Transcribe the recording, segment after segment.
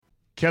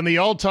Can the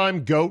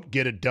all-time GOAT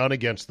get it done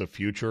against the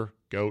future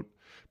GOAT?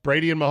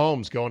 Brady and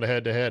Mahomes going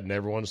head-to-head, and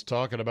everyone's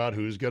talking about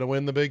who's going to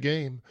win the big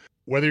game.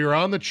 Whether you're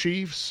on the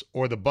Chiefs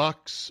or the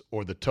Bucks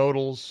or the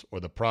totals or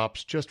the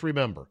props, just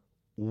remember,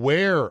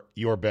 where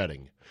you're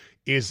betting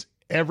is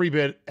every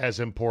bit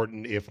as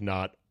important, if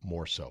not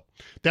more so.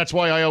 That's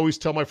why I always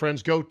tell my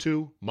friends, go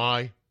to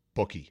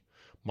MyBookie.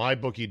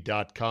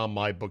 MyBookie.com,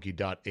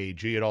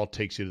 MyBookie.ag. It all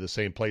takes you to the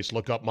same place.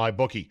 Look up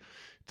MyBookie.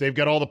 They've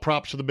got all the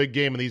props for the big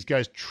game, and these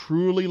guys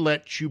truly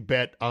let you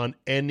bet on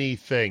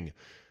anything.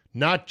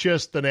 Not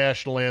just the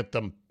national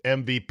anthem,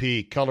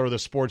 MVP, color of the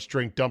sports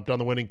drink dumped on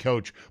the winning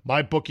coach.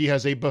 MyBookie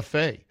has a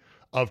buffet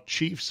of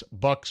Chiefs,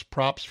 Bucks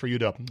props for you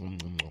to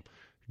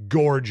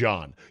gorge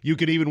on. You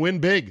could even win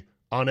big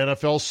on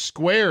NFL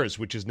Squares,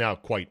 which is now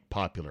quite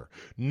popular.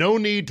 No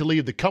need to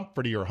leave the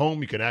comfort of your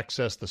home. You can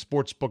access the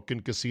sportsbook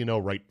and casino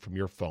right from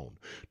your phone.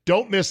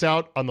 Don't miss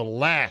out on the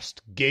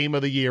last game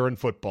of the year in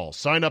football.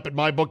 Sign up at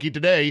MyBookie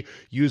today.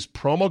 Use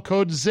promo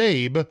code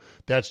ZABE,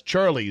 that's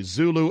Charlie,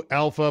 Zulu,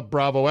 Alpha,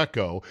 Bravo,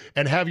 Echo,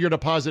 and have your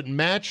deposit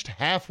matched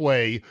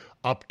halfway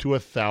up to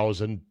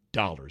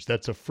 $1,000.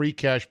 That's a free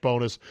cash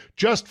bonus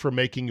just for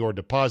making your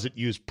deposit.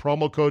 Use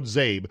promo code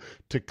ZABE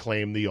to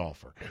claim the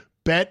offer.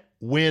 Bet,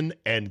 win,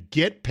 and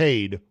get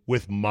paid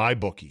with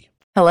MyBookie.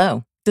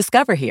 Hello,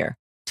 Discover here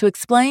to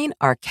explain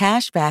our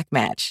cash back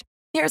match.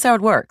 Here's how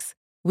it works.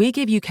 We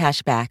give you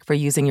cash back for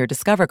using your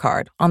Discover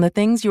card on the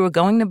things you were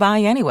going to buy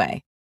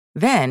anyway.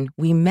 Then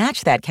we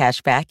match that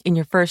cash back in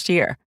your first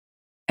year.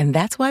 And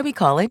that's why we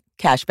call it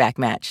Cashback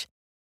Match.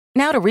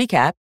 Now to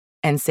recap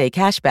and say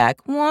cashback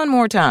one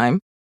more time.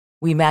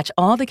 We match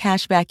all the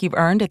cash back you've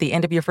earned at the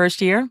end of your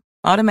first year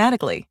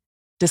automatically.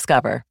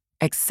 Discover.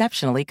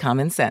 Exceptionally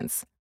common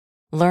sense.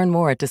 Learn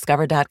more at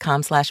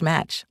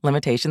discover.com/match.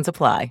 Limitations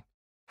apply.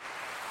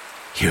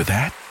 Hear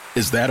that?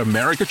 Is that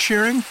America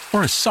cheering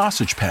or a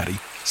sausage patty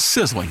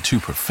sizzling to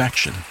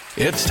perfection?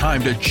 It's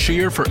time to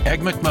cheer for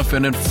Egg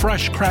McMuffin and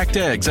fresh cracked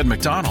eggs at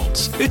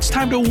McDonald's. It's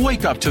time to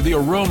wake up to the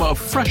aroma of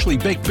freshly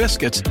baked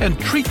biscuits and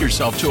treat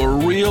yourself to a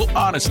real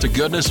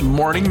honest-to-goodness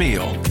morning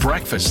meal.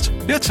 Breakfast,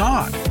 it's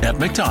on at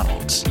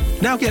McDonald's.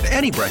 Now get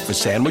any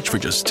breakfast sandwich for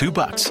just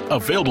 $2.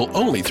 Available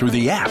only through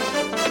the app.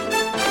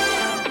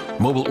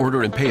 Mobile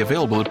order and pay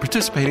available at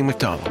participating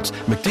McDonald's.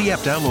 McD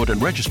app download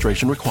and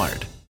registration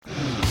required.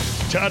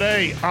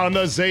 Today on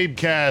the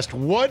Zabecast,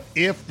 what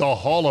if the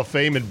Hall of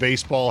Fame in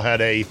baseball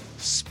had a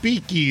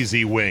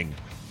speakeasy wing?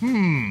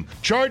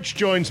 Charge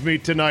joins me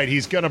tonight.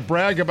 He's going to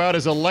brag about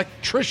his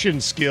electrician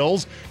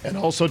skills and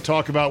also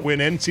talk about when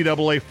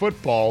NCAA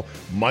football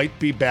might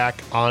be back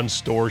on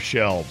store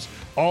shelves.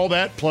 All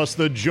that plus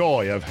the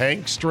joy of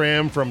Hank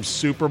Stram from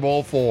Super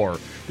Bowl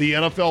IV, the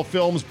NFL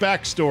Films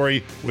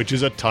backstory, which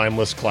is a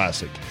timeless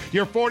classic.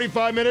 Your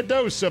 45-minute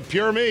dose of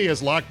pure me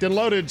is locked and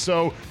loaded,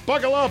 so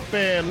buckle up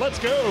and let's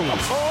go.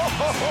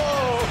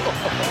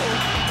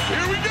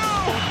 Here we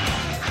go.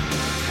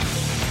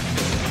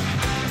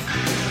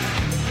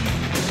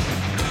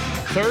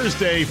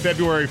 Thursday,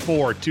 February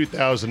 4,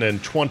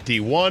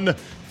 2021.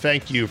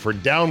 Thank you for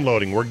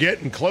downloading. We're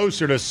getting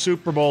closer to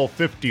Super Bowl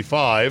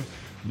 55.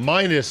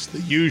 Minus the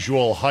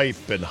usual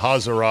hype and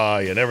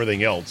Hazarai and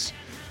everything else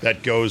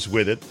that goes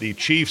with it. The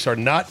Chiefs are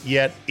not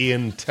yet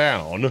in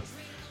town,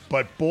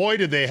 but boy,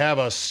 did they have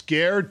a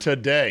scare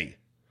today.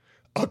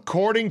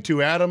 According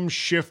to Adam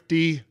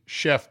Shifty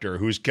Schefter,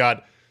 who's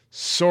got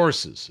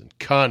sources and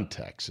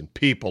contacts and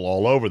people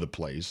all over the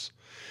place,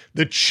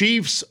 the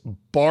Chiefs'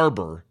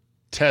 barber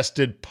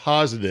tested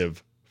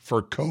positive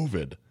for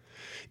COVID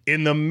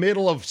in the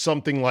middle of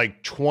something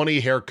like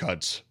 20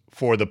 haircuts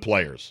for the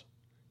players,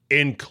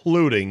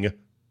 including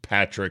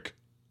Patrick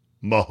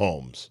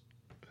Mahomes.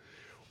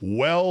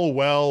 Well,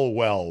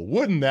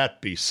 wouldn't that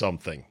be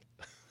something?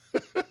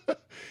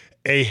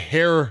 A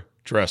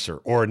hairdresser,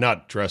 or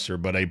not dresser,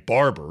 but a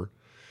barber,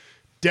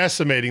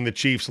 decimating the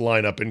Chiefs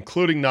lineup,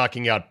 including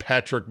knocking out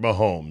Patrick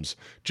Mahomes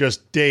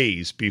just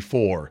days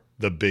before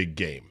the big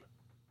game.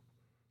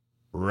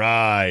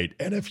 Right.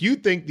 And if you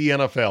think the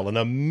NFL in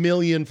a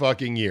million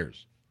fucking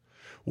years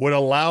would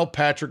allow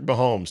Patrick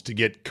Mahomes to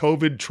get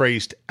COVID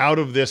traced out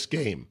of this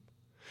game,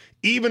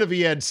 even if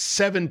he had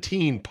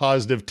 17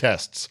 positive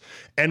tests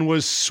and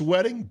was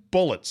sweating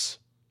bullets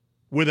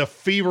with a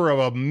fever of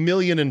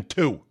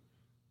 1,000,002,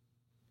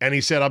 and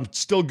he said, I'm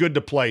still good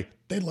to play,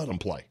 they'd let him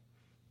play.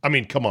 I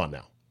mean, come on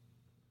now.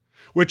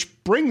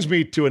 Which brings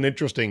me to an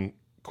interesting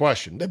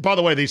question. By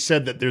the way, they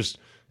said that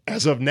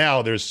as of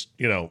now, there's,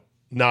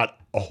 not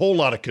a whole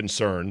lot of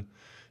concern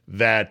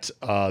that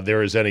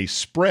there is any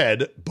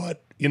spread,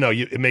 but,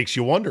 it makes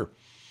you wonder.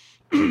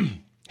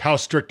 How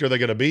strict are they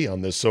going to be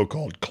on this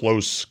so-called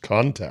close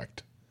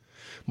contact?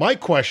 My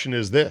question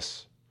is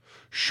this.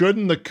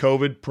 Shouldn't the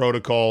COVID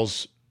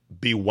protocols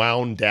be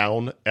wound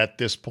down at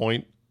this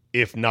point,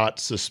 if not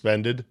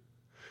suspended,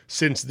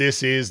 since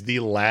this is the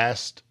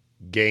last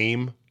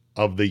game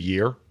of the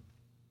year?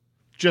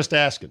 Just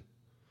asking.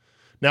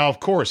 Now, of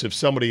course, if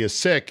somebody is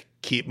sick,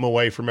 keep them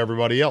away from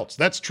everybody else.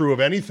 That's true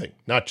of anything,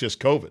 not just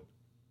COVID.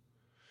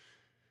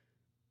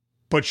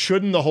 But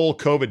shouldn't the whole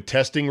COVID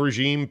testing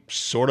regime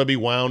sort of be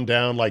wound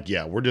down? Like,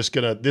 yeah, we're just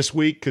going to, this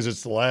week, because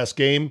it's the last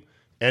game,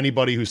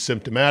 anybody who's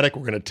symptomatic,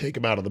 we're going to take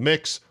them out of the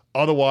mix.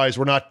 Otherwise,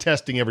 we're not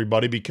testing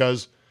everybody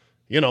because,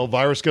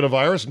 virus got a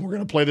virus, and we're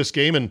going to play this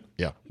game. And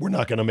yeah, we're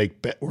not going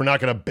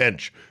to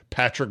bench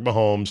Patrick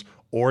Mahomes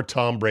or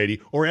Tom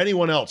Brady or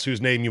anyone else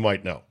whose name you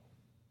might know.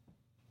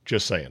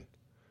 Just saying.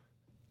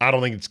 I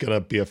don't think it's going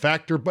to be a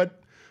factor,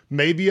 but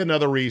maybe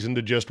another reason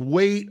to just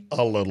wait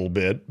a little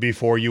bit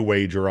before you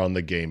wager on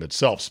the game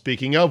itself.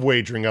 Speaking of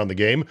wagering on the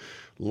game,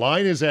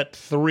 line is at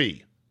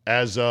 3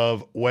 as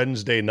of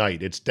Wednesday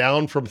night. It's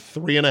down from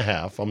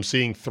 3.5. I'm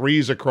seeing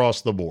 3s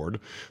across the board.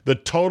 The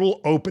total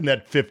opened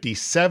at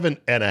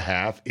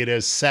 57.5. It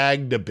has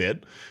sagged a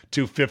bit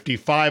to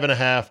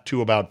 55.5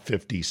 to about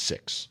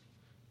 56.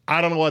 I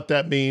don't know what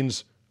that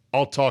means.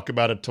 I'll talk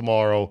about it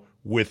tomorrow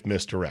with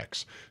Mr.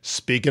 X.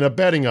 Speaking of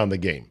betting on the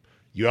game,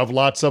 you have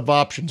lots of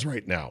options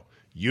right now.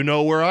 You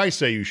know where I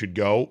say you should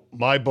go,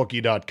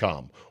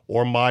 mybookie.com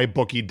or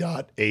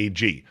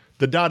mybookie.ag.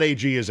 The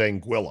 .ag is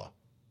Anguilla.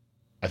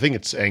 I think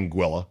it's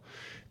Anguilla.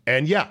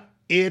 And yeah,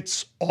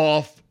 it's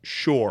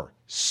offshore.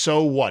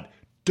 So what?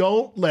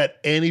 Don't let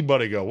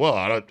anybody go,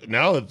 well,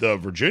 now that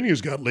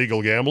Virginia's got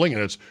legal gambling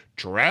and it's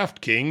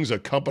DraftKings, a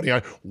company,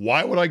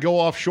 why would I go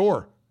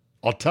offshore?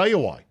 I'll tell you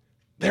why.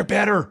 They're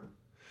better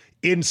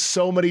in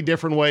so many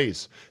different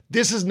ways.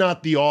 This is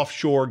not the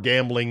offshore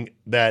gambling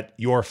that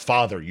your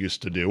father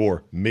used to do,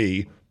 or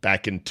me,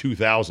 back in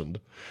 2000,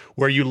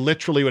 where you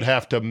literally would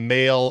have to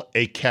mail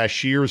a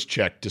cashier's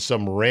check to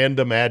some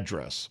random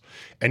address.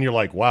 And you're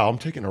like, wow, I'm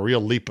taking a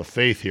real leap of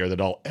faith here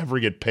that I'll ever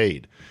get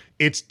paid.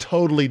 It's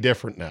totally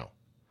different now.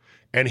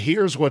 And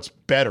here's what's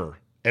better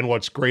and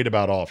what's great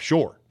about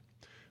offshore.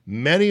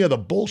 Many of the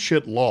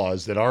bullshit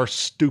laws that our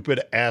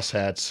stupid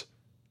asshats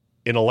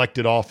in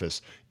elected office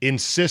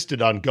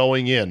insisted on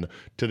going in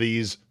to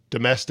these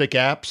domestic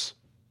apps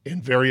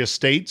in various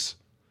states,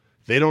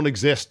 they don't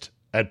exist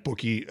at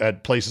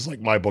places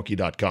like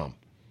mybookie.com.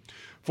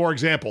 For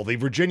example, the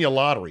Virginia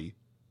Lottery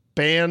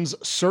bans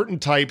certain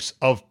types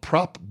of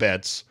prop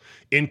bets,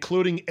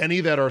 including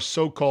any that are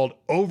so-called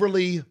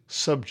overly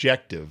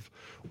subjective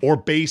or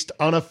based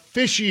on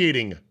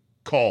officiating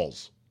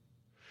calls.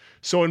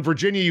 So in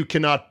Virginia, you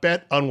cannot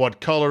bet on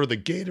what color the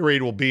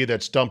Gatorade will be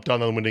that's dumped on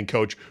the winning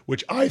coach,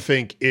 which I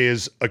think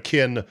is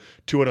akin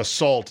to an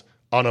assault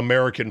on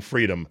American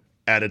freedom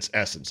at its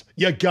essence.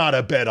 You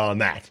gotta bet on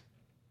that.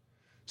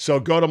 So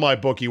go to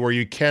MyBookie where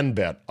you can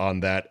bet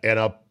on that and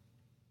a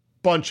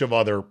bunch of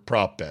other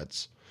prop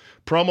bets.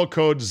 Promo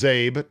code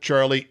ZABE,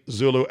 Charlie,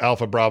 Zulu,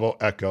 Alpha, Bravo,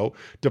 Echo.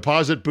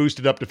 Deposit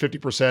boosted up to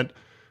 50%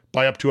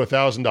 by up to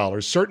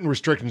 $1,000. Certain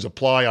restrictions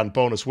apply on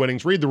bonus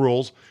winnings. Read the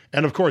rules.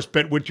 And, of course,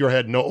 bet with your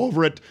head, no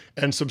over it.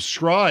 And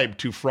subscribe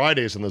to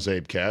Fridays on the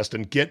Zabecast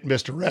and get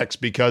Mr. X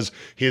because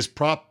his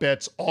prop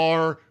bets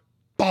are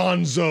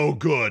bonzo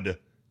good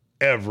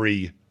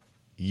every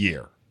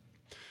year.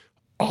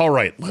 All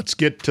right, let's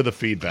get to the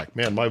feedback.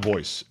 Man, my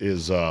voice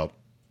is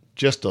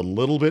just a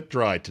little bit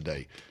dry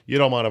today. You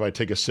don't mind if I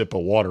take a sip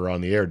of water on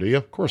the air, do you?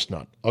 Of course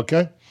not.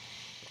 Okay?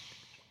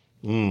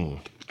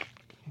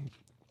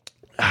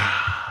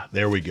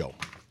 There we go.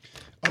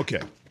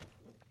 Okay.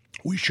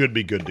 We should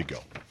be good to go.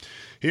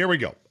 Here we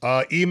go.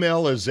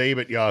 Email is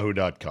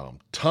zabe@yahoo.com.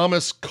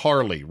 Thomas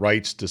Carley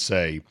writes to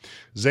say,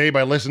 Zabe,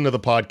 I listened to the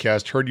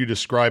podcast, heard you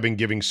describing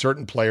giving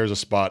certain players a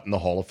spot in the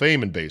Hall of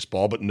Fame in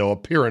baseball, but no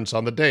appearance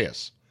on the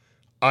dais.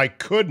 I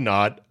could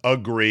not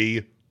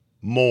agree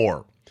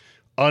more.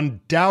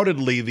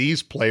 Undoubtedly,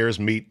 these players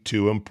meet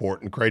two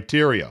important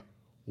criteria.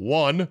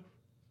 One,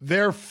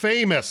 they're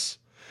famous.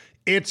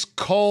 It's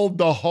called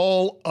the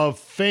Hall of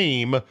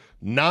Fame,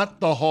 not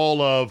the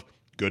Hall of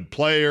good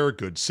player,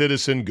 good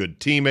citizen, good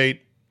teammate.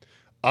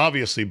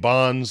 Obviously,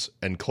 Bonds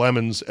and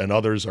Clemens and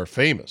others are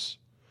famous,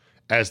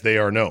 as they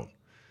are known.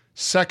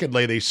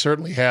 Secondly, they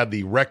certainly had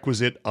the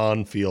requisite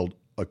on-field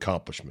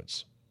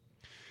accomplishments.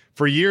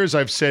 For years,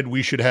 I've said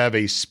we should have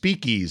a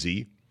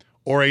speakeasy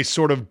or a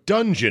sort of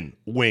dungeon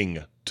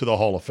wing to the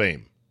Hall of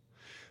Fame.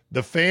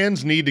 The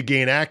fans need to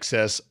gain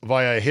access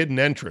via a hidden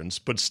entrance,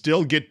 but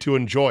still get to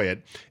enjoy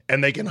it,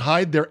 and they can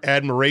hide their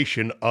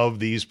admiration of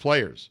these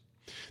players.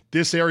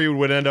 This area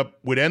would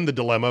end the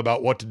dilemma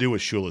about what to do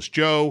with Shoeless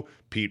Joe,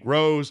 Pete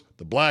Rose,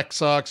 the Black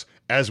Sox,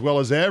 as well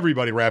as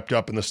everybody wrapped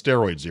up in the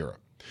steroids era.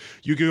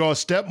 You could go a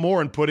step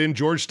more and put in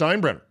George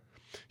Steinbrenner.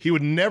 He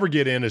would never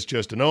get in as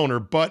just an owner,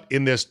 but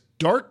in this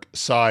dark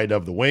side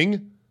of the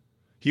wing,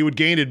 he would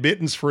gain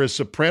admittance for his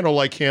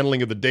soprano-like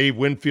handling of the Dave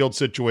Winfield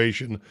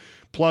situation,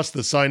 plus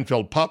the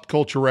Seinfeld pop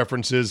culture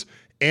references,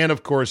 and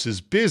of course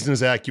his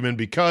business acumen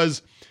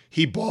because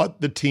he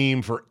bought the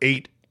team for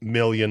 $8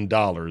 million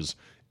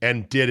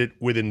and did it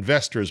with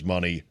investors'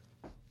 money,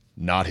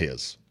 not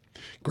his.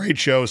 Great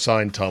show,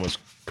 signed Thomas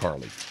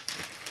Carley.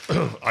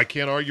 I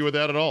can't argue with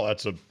that at all.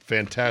 That's a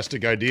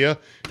fantastic idea.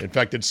 In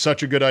fact, it's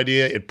such a good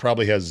idea, it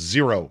probably has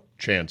zero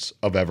chance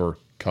of ever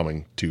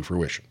coming to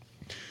fruition.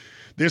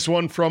 This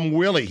one from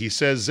Willie. He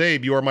says,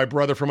 Zabe, you are my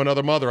brother from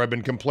another mother. I've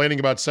been complaining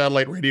about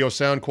satellite radio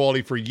sound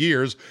quality for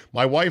years.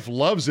 My wife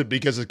loves it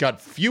because it's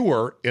got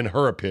fewer, in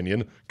her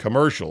opinion,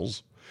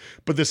 commercials.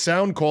 But the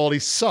sound quality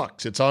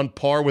sucks. It's on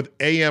par with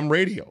AM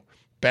radio.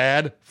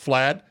 Bad,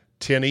 flat,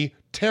 tinny,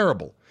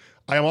 terrible.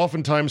 I am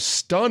oftentimes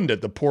stunned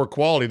at the poor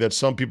quality that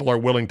some people are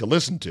willing to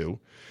listen to.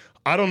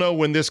 I don't know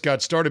when this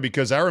got started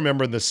because I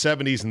remember in the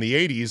 70s and the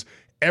 80s,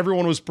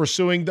 everyone was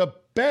pursuing the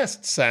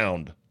best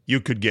sound you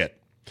could get.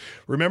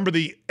 Remember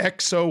the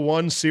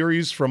XO1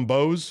 series from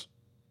Bose?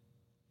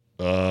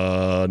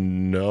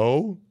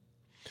 No.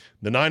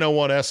 The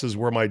 901Ss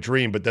were my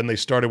dream, but then they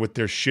started with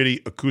their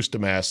shitty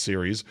Acoustimass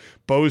series.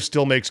 Bose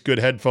still makes good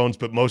headphones,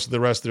 but most of the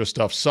rest of their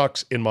stuff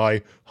sucks, in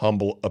my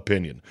humble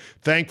opinion.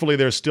 Thankfully,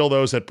 there's still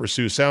those that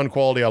pursue sound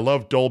quality. I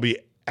love Dolby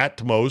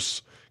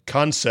Atmos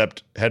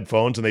concept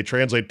headphones, and they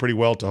translate pretty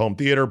well to home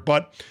theater,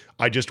 but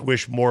I just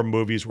wish more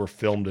movies were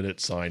filmed in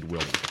it, signed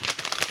Willie.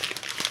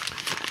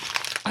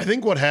 I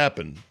think what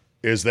happened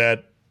is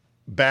that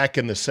back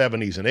in the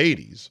 70s and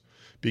 80s,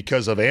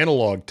 because of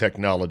analog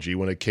technology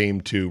when it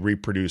came to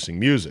reproducing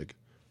music,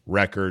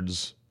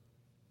 records,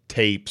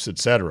 tapes,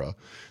 etc.,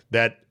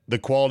 that the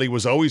quality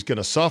was always going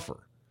to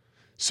suffer.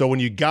 So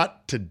when you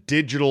got to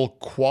digital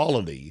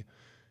quality,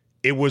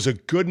 it was a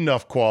good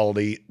enough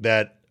quality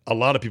that a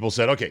lot of people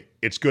said, okay,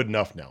 it's good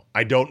enough now.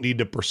 I don't need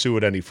to pursue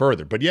it any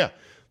further. But yeah,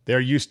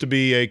 there used to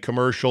be a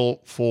commercial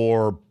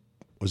for,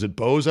 was it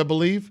Bose, I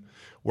believe,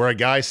 where a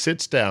guy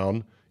sits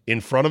down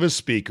in front of his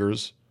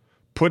speakers,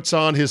 puts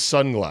on his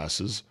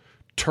sunglasses,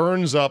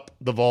 turns up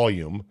the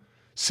volume,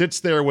 sits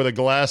there with a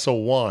glass of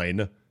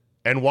wine,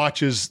 and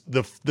watches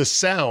the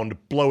sound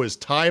blow his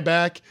tie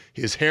back,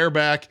 his hair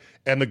back,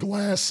 and the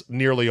glass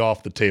nearly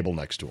off the table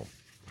next to him.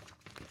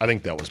 I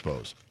think that was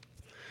Bose.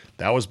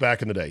 That was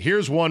back in the day.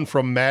 Here's one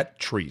from Matt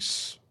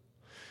Treese.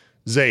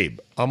 Zabe,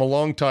 I'm a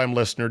longtime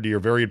listener to your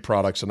varied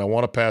products, and I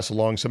want to pass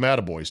along some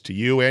attaboys to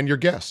you and your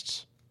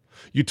guests.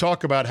 You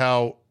talk about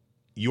how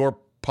your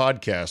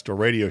podcast or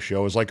radio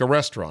show is like a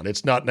restaurant.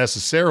 It's not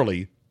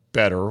necessarily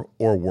better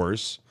or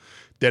worse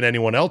than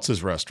anyone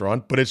else's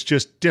restaurant, but it's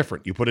just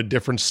different. You put a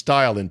different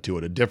style into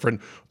it, a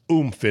different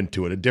oomph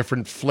into it, a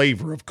different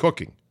flavor of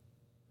cooking.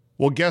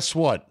 Well, guess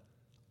what?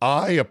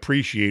 I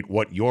appreciate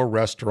what your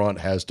restaurant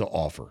has to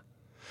offer,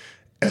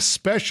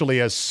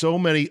 especially as so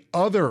many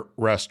other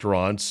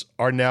restaurants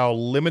are now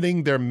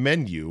limiting their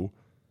menu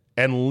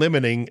and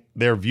limiting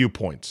their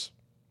viewpoints.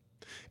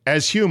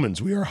 As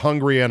humans, we are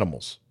hungry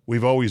animals.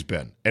 We've always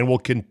been and will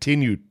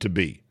continue to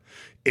be.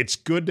 It's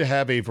good to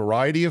have a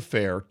variety of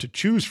fare to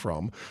choose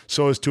from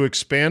so as to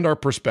expand our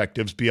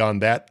perspectives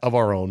beyond that of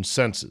our own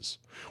senses.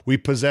 We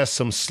possess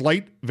some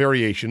slight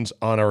variations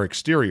on our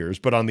exteriors,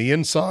 but on the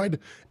inside,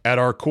 at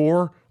our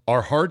core,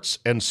 our hearts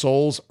and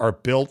souls are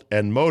built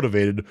and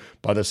motivated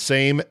by the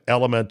same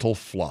elemental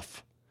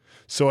fluff.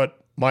 So at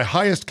my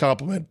highest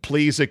compliment,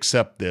 please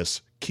accept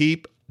this.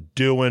 Keep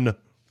doing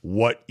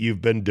what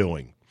you've been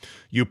doing.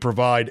 You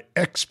provide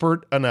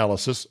expert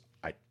analysis.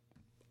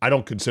 I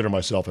don't consider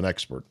myself an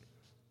expert.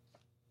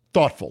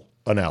 Thoughtful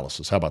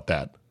analysis. How about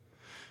that?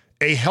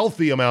 A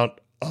healthy amount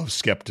of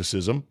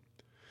skepticism,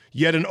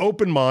 yet an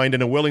open mind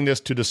and a willingness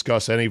to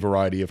discuss any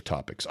variety of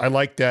topics. I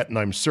like that, and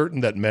I'm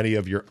certain that many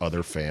of your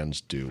other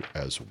fans do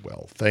as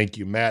well. Thank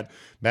you, Matt.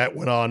 Matt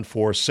went on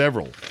for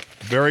several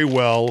very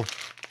well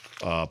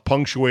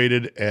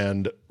punctuated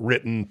and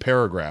written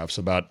paragraphs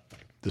about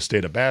the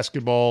state of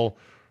basketball,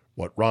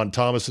 what Ron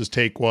Thomas's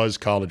take was,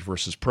 college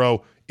versus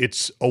pro.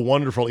 It's a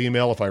wonderful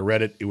email. If I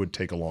read it, it would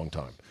take a long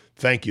time.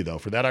 Thank you, though,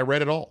 for that. I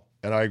read it all,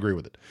 and I agree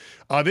with it.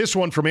 This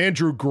one from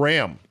Andrew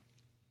Graham.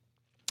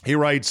 He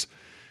writes,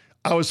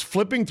 I was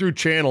flipping through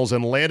channels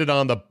and landed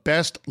on the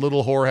best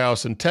little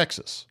whorehouse in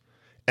Texas.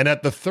 And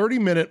at the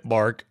 30-minute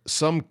mark,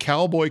 some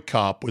cowboy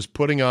cop was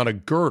putting on a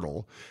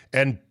girdle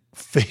and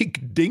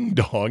fake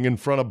ding-dong in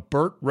front of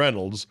Burt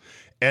Reynolds,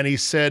 and he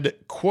said,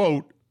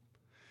 quote,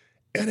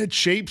 and it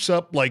shapes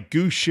up like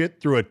goose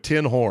shit through a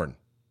tin horn.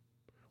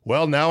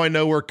 Well, now I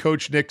know where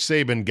Coach Nick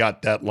Saban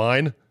got that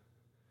line.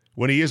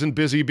 When he isn't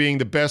busy being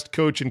the best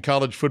coach in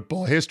college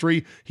football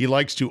history, he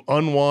likes to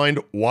unwind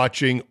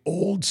watching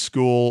old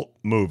school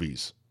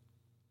movies.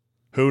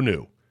 Who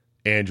knew?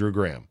 Andrew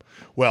Graham.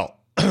 Well,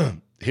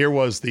 here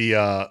was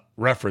the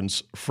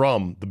reference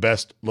from the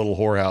best little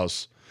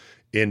whorehouse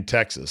in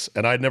Texas.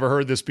 And I'd never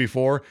heard this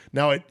before.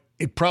 Now,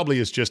 it probably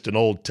is just an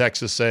old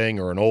Texas saying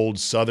or an old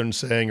Southern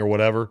saying or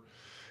whatever.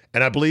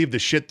 And I believe the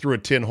shit through a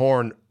tin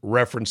horn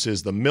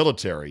references the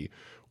military,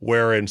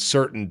 where in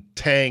certain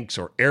tanks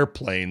or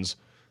airplanes,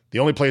 the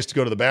only place to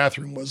go to the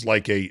bathroom was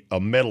like a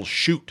metal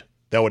chute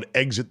that would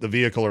exit the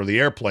vehicle or the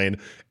airplane.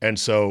 And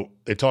so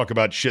they talk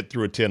about shit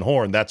through a tin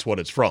horn. That's what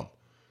it's from.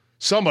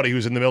 Somebody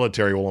who's in the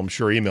military will, I'm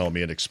sure, email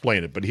me and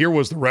explain it. But here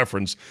was the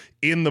reference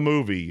in the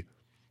movie,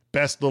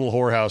 Best Little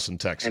Whorehouse in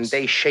Texas. And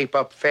they shape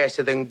up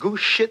faster than goose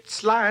shit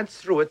slides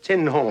through a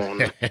tin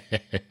horn.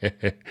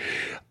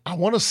 I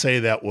want to say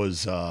that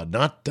was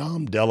not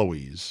Dom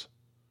DeLuise,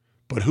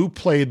 but who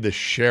played the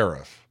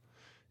sheriff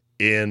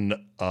in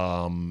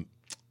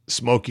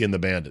Smokey and the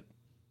Bandit?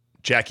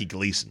 Jackie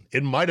Gleason.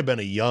 It might have been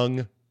a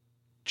young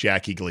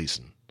Jackie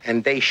Gleason.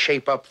 And they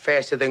shape up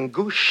faster than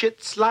goose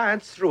shit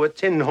slides through a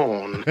tin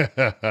horn.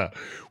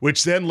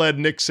 Which then led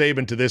Nick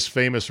Saban to this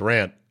famous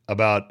rant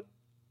about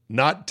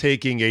not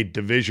taking a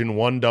Division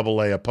I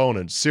AA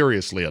opponent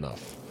seriously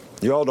enough.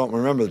 You all don't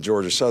remember the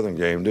Georgia Southern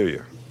game, do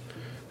you?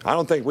 I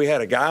don't think we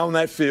had a guy on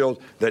that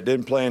field that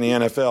didn't play in the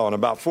NFL, and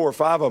about 4 or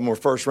 5 of them were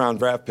first-round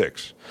draft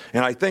picks.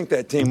 And I think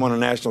that team won a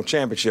national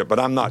championship, but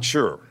I'm not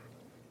sure.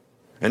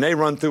 And they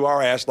run through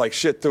our ass like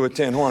shit through a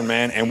tin horn,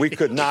 man, and we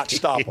could not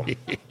stop them.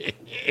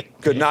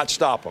 Could not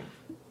stop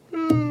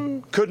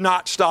them. Could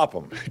not stop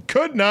them.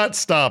 Could not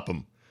stop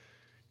them.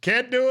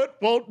 Can't do it,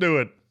 won't do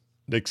it.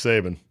 Nick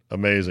Saban,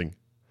 amazing.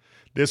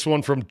 This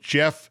one from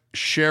Jeff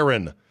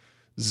Sharon.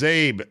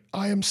 Zabe,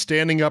 I am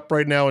standing up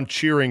right now and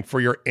cheering for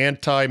your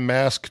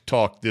anti-mask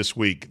talk this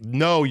week.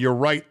 No, you're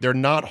right. They're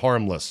not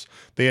harmless.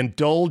 They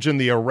indulge in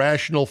the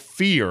irrational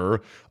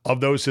fear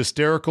of those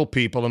hysterical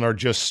people and are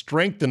just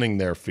strengthening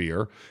their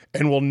fear,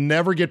 and will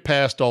never get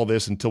past all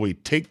this until we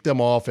take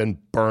them off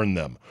and burn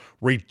them.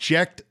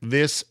 Reject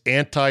this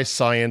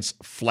anti-science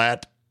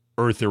flat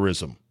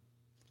eartherism.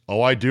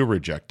 Oh, I do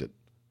reject it.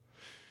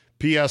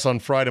 P.S. On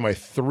Friday, my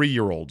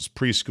 3-year-old's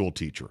preschool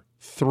teacher,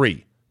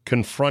 3,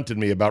 confronted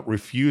me about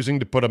refusing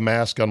to put a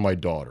mask on my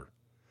daughter.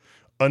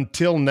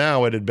 Until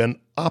now, it had been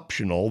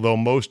optional, though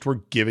most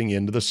were giving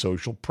in to the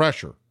social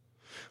pressure.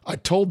 I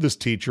told this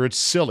teacher it's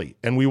silly,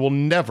 and we will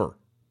never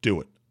do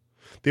it.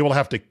 They will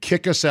have to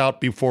kick us out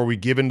before we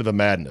give in to the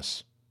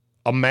madness.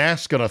 A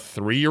mask on a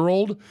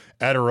 3-year-old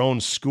at her own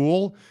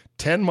school,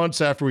 10 months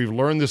after we've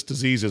learned this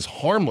disease is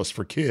harmless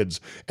for kids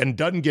and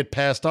doesn't get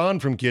passed on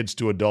from kids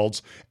to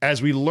adults.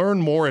 As we learn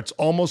more, it's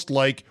almost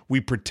like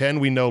we pretend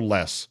we know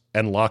less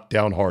and lock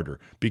down harder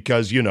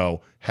because,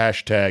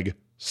 hashtag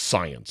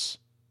science.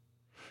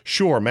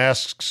 Sure,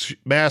 masks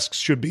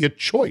should be a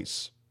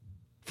choice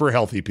for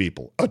healthy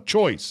people. A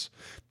choice.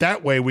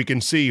 That way we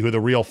can see who the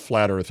real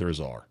flat earthers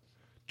are.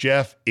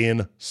 Jeff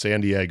in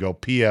San Diego.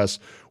 P.S.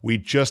 We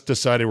just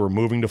decided we're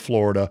moving to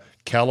Florida.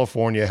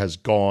 California has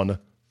gone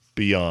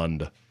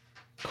beyond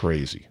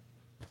crazy.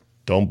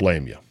 Don't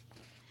blame you.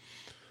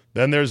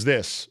 Then there's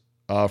this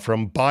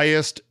from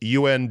Biased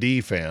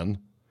UND fan.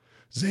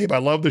 Zabe, I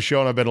love the show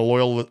and I've been a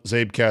loyal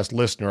Zabecast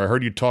listener. I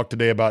heard you talk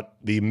today about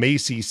the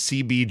Macy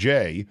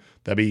CBJ,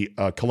 that'd be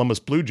Columbus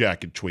Blue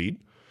Jacket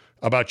tweet,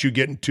 about you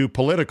getting too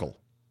political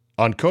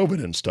on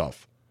COVID and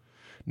stuff.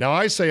 Now,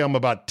 I say I'm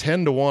about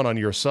 10-1 on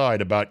your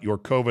side about your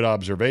COVID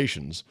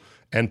observations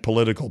and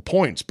political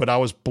points, but I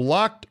was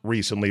blocked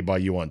recently by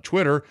you on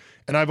Twitter,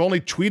 and I've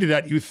only tweeted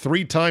at you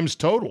 3 times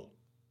total,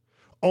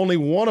 only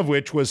one of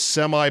which was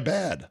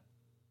semi-bad,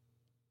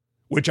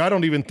 which I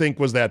don't even think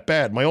was that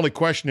bad. My only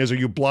question is, are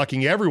you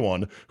blocking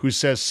everyone who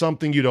says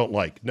something you don't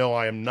like? No,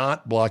 I am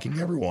not blocking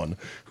everyone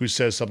who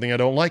says something I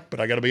don't like, but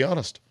I got to be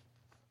honest.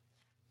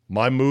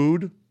 My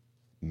mood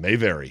may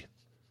vary,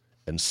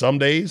 and some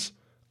days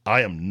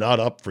I am not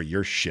up for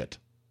your shit.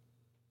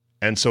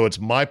 And so it's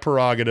my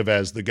prerogative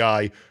as the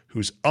guy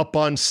who's up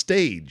on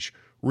stage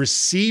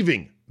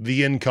receiving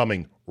the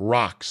incoming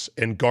rocks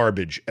and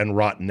garbage and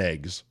rotten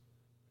eggs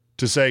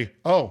to say,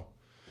 oh,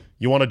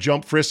 you want to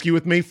jump frisky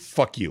with me?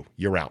 Fuck you.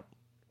 You're out.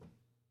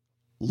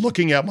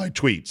 Looking at my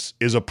tweets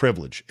is a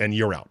privilege, and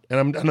you're out.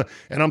 And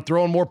I'm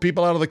throwing more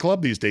people out of the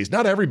club these days.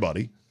 Not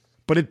everybody,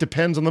 but it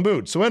depends on the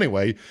mood. So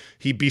anyway,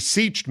 he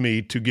beseeched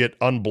me to get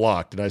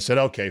unblocked, and I said,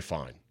 okay,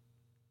 fine.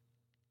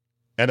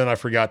 And then I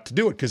forgot to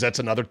do it because that's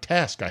another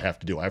task I have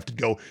to do. I have to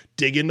go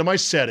dig into my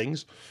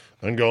settings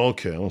and go,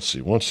 okay, let's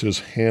see. What's his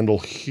handle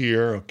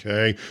here?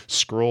 Okay,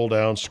 scroll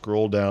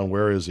down.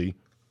 Where is he?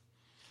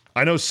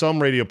 I know some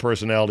radio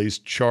personalities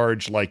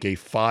charge like a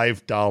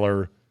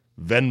 $5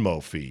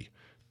 Venmo fee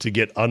to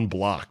get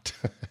unblocked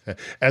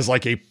as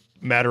like a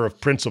matter of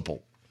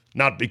principle,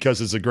 not because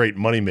it's a great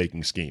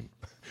money-making scheme.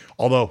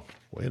 Although,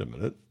 wait a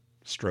minute,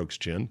 strokes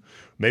chin.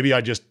 Maybe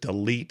I just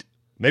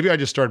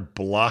start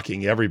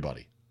blocking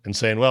everybody and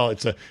saying, well,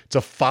 it's a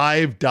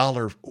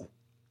 $5. Ooh.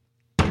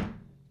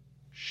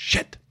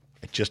 Shit.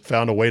 I just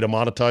found a way to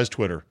monetize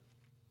Twitter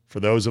for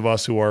those of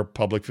us who are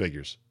public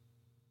figures.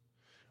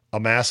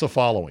 Amass a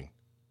following.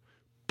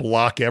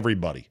 Block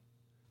everybody.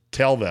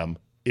 Tell them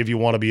if you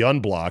want to be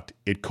unblocked,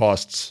 it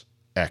costs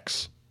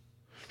X.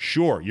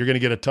 Sure, you're going to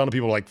get a ton of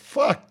people like,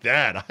 fuck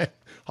that.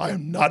 I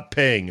am not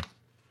paying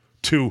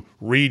to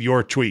read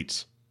your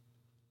tweets.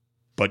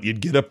 But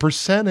you'd get a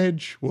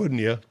percentage, wouldn't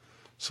you?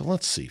 So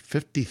let's see,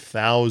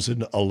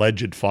 50,000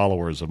 alleged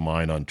followers of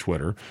mine on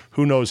Twitter.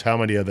 Who knows how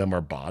many of them are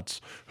bots?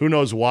 Who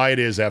knows why it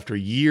is after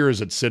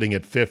years it's sitting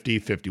at 50,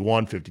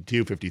 51,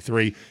 52,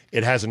 53.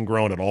 It hasn't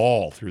grown at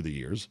all through the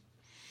years.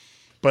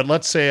 But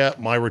let's say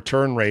my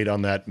return rate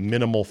on that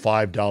minimal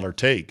 $5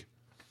 take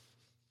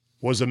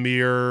was a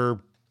mere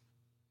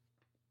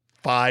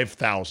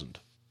 5,000.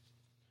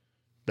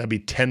 That'd be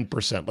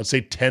 10%. Let's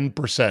say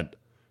 10%.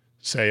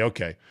 Say,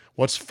 okay,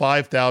 what's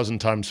 5,000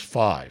 times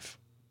 5?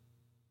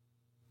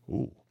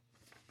 Ooh,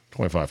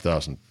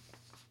 25,000.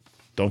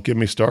 Don't get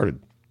me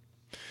started.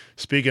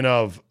 Speaking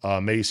of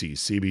Macy's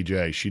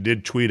CBJ, she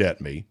did tweet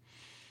at me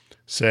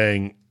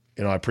saying,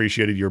 I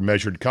appreciated your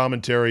measured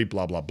commentary,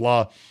 blah, blah,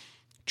 blah.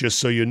 Just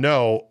so you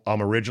know,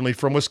 I'm originally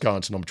from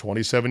Wisconsin. I'm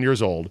 27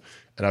 years old,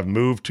 and I've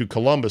moved to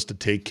Columbus to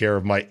take care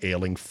of my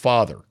ailing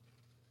father.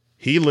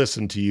 He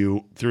listened to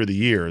you through the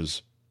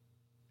years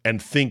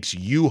and thinks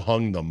you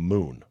hung the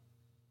moon.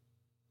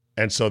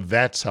 And so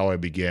that's how I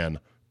began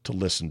to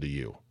listen to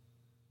you.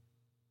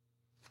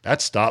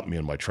 That stopped me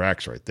in my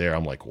tracks right there.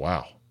 I'm like,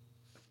 wow,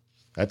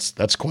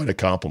 that's quite a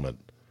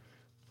compliment.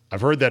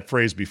 I've heard that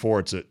phrase before.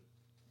 It's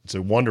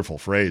a wonderful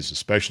phrase,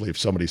 especially if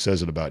somebody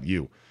says it about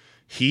you.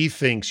 He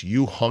thinks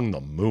you hung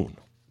the moon.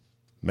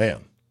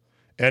 Man.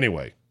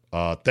 Anyway,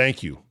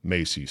 thank you,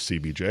 Macy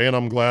CBJ. And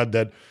I'm glad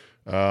that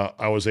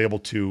I was able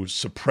to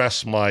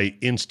suppress my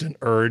instant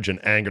urge and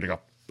anger to go,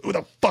 who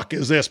the fuck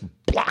is this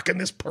blocking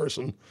this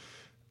person?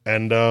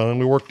 And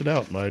we worked it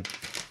out. And I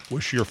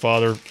wish your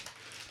father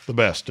the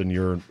best, and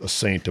you're a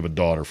saint of a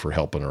daughter for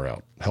helping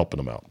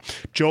him out.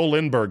 Joe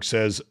Lindbergh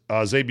says,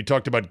 Zabe, you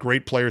talked about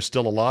great players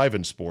still alive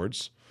in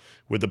sports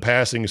with the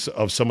passings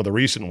of some of the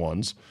recent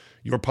ones.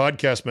 Your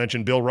podcast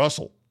mentioned Bill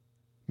Russell.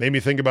 Made me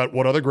think about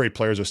what other great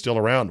players are still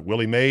around.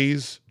 Willie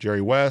Mays,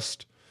 Jerry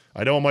West.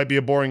 I know it might be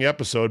a boring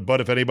episode,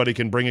 but if anybody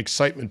can bring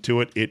excitement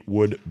to it, it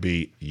would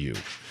be you.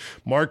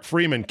 Mark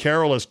Freeman,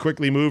 Carol has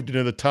quickly moved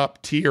into the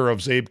top tier of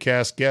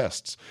Zabecast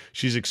guests.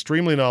 She's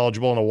extremely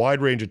knowledgeable on a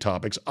wide range of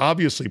topics,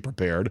 obviously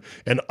prepared,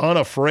 and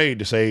unafraid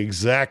to say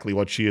exactly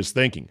what she is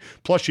thinking.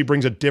 Plus, she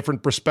brings a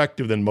different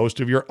perspective than most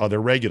of your other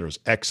regulars.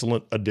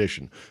 Excellent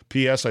addition.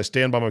 P.S. I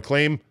stand by my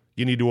claim.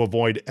 You need to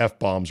avoid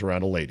F-bombs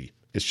around a lady.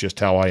 It's just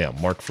how I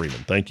am. Mark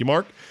Freeman. Thank you,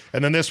 Mark.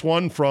 And then this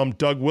one from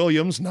Doug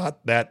Williams,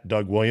 not that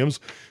Doug Williams.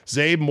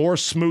 Zabe, more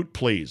smoot,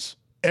 please.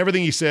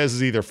 Everything he says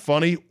is either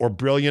funny or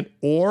brilliant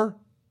or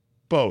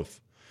both.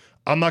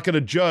 I'm not going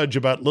to judge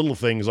about little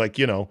things like,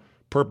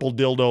 purple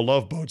dildo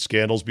love boat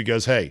scandals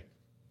because, hey,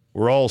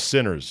 we're all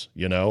sinners,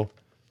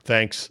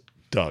 Thanks,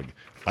 Doug.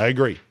 I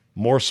agree.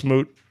 More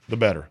smoot, the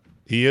better.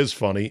 He is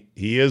funny.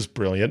 He is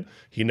brilliant.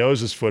 He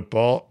knows his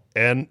football.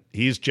 And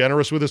he's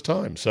generous with his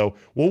time. So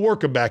we'll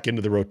work him back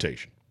into the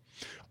rotation.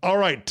 All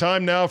right,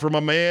 time now for my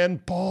man,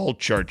 Paul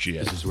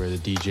Charchian. This is where the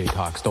DJ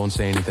talks. Don't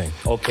say anything.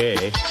 Okay.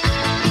 Okay.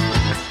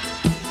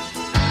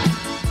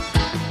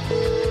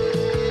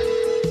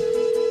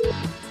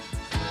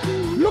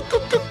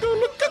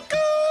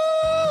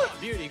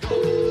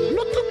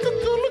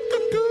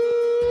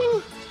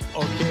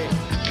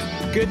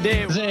 Good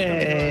day.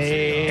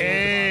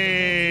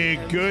 Hey,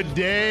 good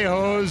day,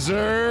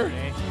 Hoser.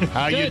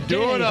 How you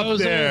doing up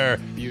there?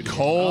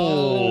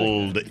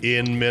 Cold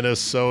in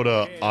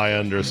Minnesota, I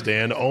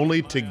understand,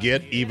 only to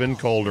get even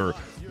colder.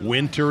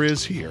 Winter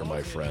is here,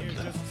 my friend.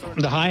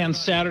 The high on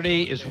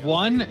Saturday is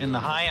 1, and the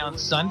high on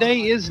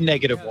Sunday is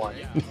 -1.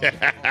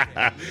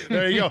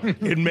 There you go.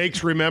 It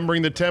makes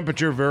remembering the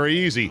temperature very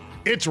easy.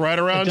 It's right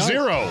around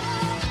 0.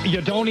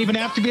 You don't even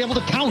have to be able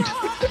to count.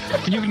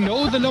 You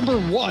know the number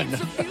 1.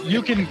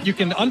 You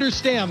can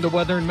understand the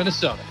weather in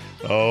Minnesota.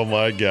 Oh,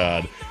 my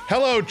God.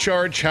 Hello,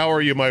 Charge. How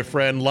are you, my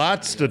friend?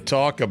 Lots to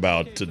talk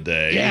about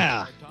today.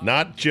 Yeah.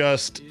 Not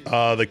just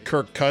the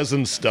Kirk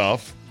Cousins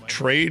stuff,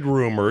 trade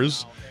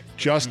rumors,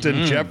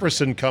 Justin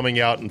Jefferson coming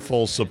out in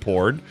full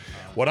support.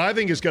 What I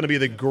think is going to be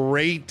the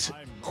great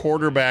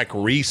quarterback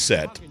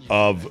reset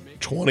of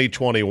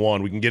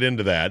 2021. We can get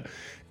into that.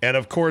 And,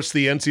 of course,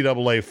 the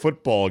NCAA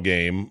football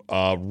game,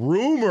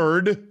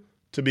 rumored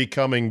to be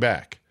coming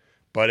back.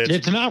 But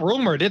it's not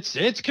rumored. It's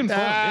confirmed.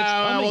 It's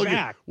coming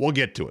back. We'll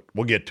get to it.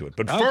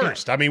 But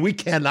first, we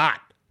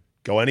cannot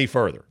go any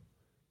further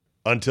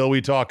until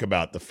we talk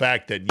about the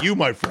fact that you,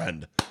 my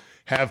friend,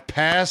 have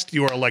passed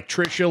your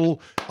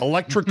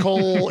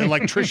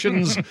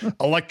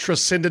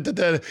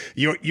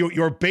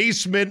your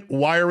basement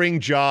wiring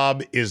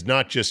job is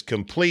not just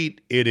complete,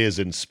 it is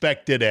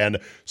inspected and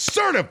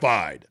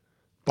certified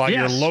by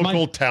your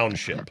local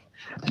township.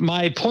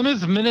 My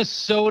Plymouth,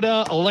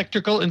 Minnesota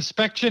electrical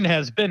inspection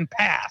has been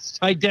passed.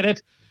 I did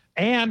it.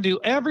 And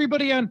to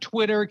everybody on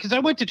Twitter, because I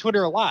went to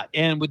Twitter a lot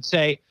and would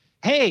say,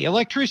 hey,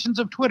 electricians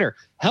of Twitter,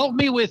 help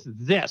me with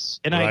this.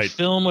 And I'd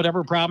film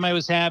whatever problem I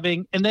was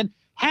having. And then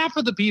half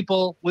of the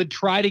people would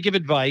try to give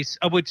advice,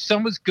 of which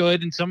some was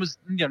good and some was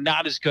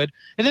not as good.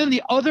 And then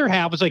the other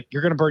half was like,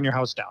 you're going to burn your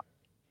house down.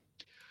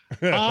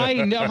 I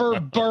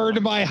never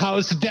burned my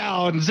house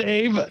down,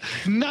 Zabe.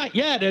 Not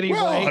yet,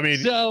 anyway.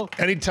 Well,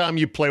 anytime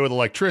you play with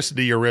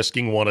electricity, you're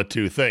risking one of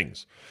two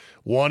things.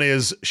 One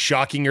is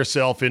shocking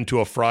yourself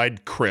into a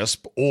fried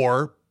crisp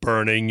or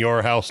burning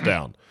your house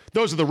down.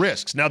 Those are the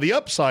risks. Now, the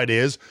upside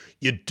is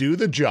you do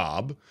the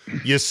job,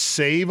 you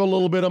save a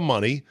little bit of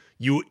money,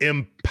 you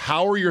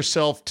empower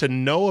yourself to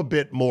know a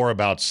bit more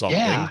about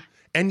something,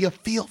 and you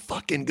feel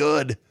fucking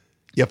good.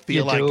 You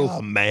feel like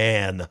a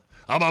man.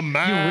 I'm a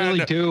man. You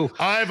really do.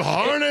 I've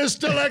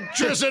harnessed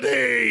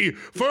electricity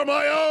for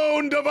my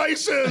own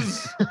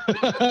devices.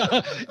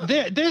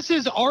 This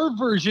is our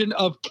version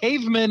of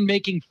cavemen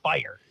making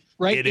fire,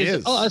 right? It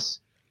is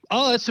us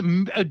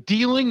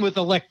dealing with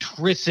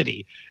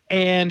electricity.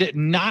 and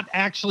not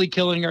actually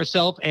killing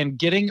ourselves and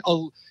getting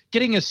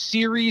a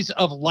series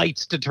of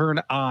lights to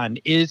turn on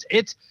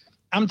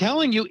I'm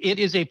telling you, it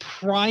is a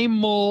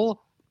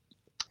primal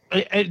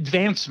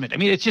advancement. I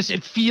mean,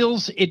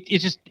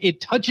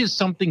 it touches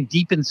something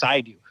deep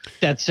inside you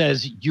that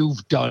says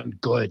you've done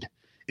good.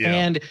 Yeah.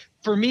 And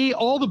for me,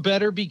 all the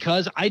better,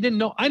 because I didn't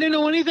know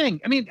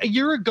anything. I mean, a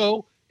year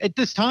ago at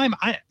this time,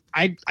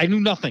 I knew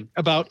nothing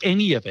about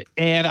any of it,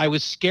 and I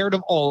was scared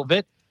of all of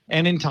it.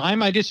 And in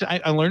time, I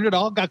learned it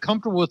all, got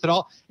comfortable with it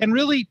all. And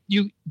really,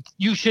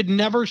 you should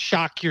never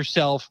shock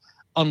yourself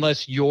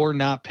unless you're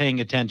not paying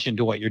attention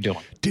to what you're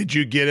doing. Did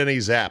you get any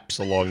zaps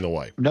along the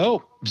way?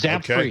 No,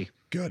 zap free.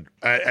 Good.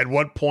 At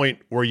what point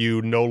were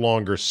you no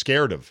longer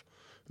scared of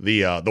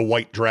the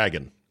white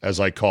dragon, as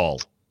I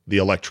call the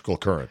electrical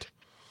current?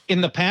 In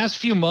the past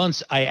few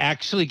months, I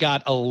actually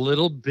got a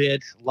little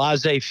bit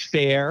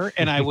laissez-faire,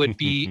 and I would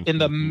be in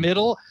the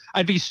middle.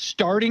 I'd be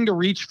starting to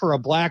reach for a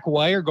black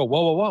wire, go,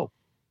 whoa, whoa, whoa.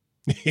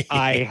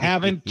 I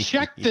haven't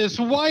checked this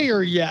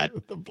wire yet.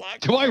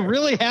 Do I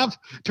really have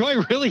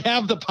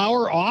the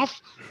power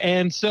off?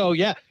 And so,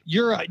 yeah,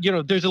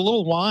 there's a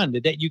little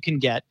wand that you can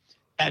get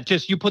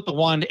at you put the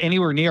wand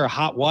anywhere near a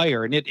hot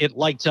wire and it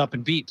lights up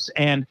and beeps.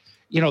 And,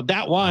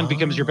 that wand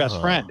becomes your best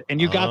friend. And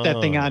you got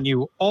that thing on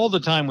you all the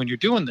time when you're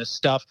doing this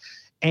stuff.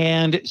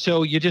 And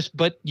so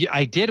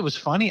I did. It was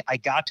funny. I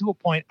got to a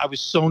point, I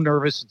was so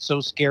nervous and so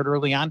scared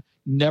early on,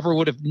 never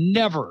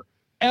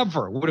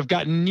ever would have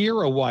gotten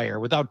near a wire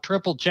without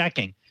triple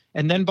checking.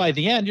 And then by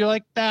the end, you're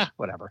like,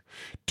 whatever.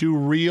 Do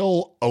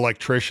real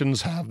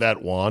electricians have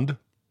that wand?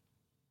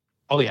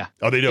 Oh, yeah.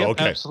 Oh, they do? Yep,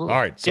 okay. Absolutely. All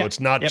right. So it's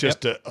not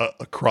just a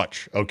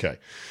crutch. Okay.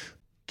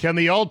 Can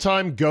the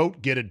all-time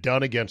GOAT get it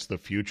done against the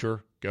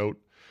future GOAT?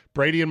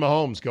 Brady and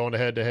Mahomes going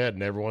head-to-head,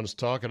 and everyone's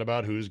talking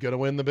about who's going to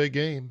win the big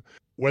game.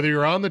 Whether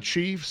you're on the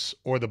Chiefs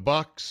or the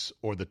Bucks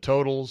or the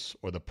totals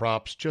or the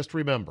props, just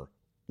remember,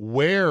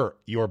 where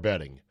you're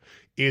betting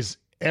is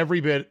every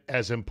bit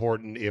as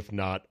important, if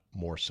not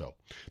more so.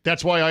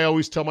 That's why I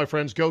always tell my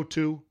friends, go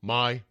to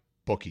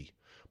MyBookie.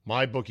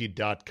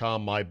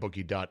 MyBookie.com,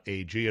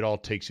 MyBookie.ag. It all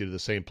takes you to the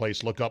same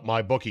place. Look up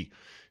MyBookie.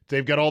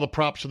 They've got all the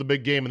props for the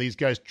big game, and these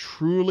guys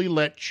truly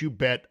let you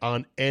bet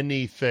on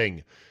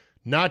anything.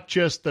 Not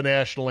just the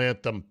national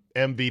anthem,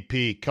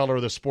 MVP, color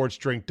of the sports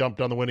drink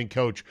dumped on the winning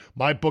coach.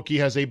 MyBookie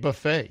has a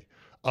buffet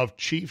of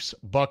Chiefs,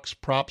 Bucks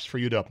props for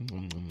you to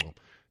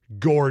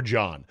gorge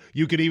on.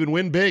 You could even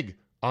win big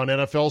on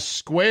NFL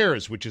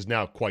Squares, which is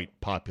now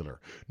quite popular.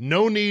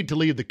 No need to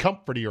leave the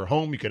comfort of your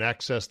home. You can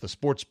access the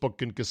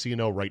sportsbook and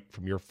casino right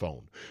from your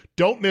phone.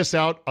 Don't miss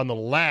out on the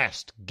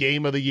last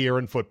game of the year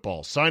in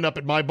football. Sign up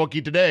at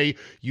MyBookie today.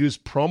 Use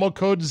promo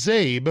code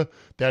ZABE,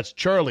 that's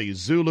Charlie,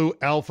 Zulu,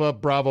 Alpha,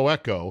 Bravo,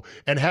 Echo,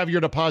 and have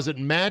your deposit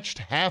matched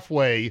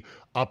halfway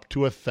up to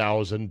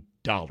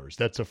 $1,000.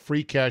 That's a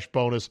free cash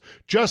bonus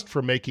just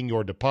for making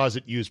your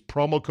deposit. Use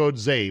promo code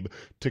ZABE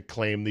to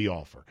claim the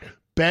offer.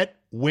 Bet,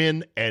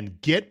 win, and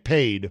get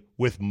paid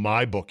with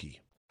MyBookie.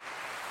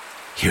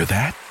 Hear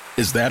that?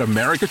 Is that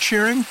America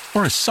cheering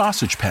or a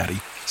sausage patty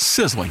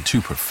sizzling to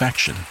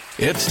perfection?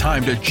 It's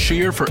time to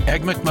cheer for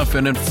Egg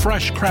McMuffin and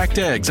fresh cracked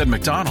eggs at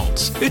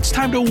McDonald's. It's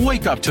time to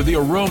wake up to the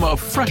aroma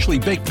of freshly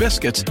baked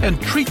biscuits and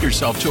treat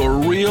yourself to a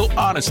real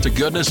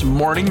honest-to-goodness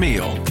morning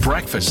meal.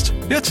 Breakfast,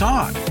 it's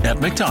on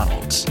at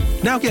McDonald's.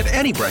 Now get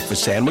any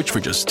breakfast sandwich for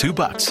just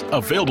 $2.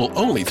 Available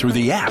only through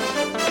the app.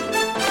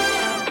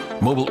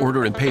 Mobile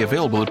order and pay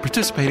available at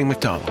participating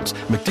McDonald's.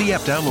 McD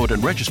app download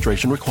and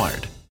registration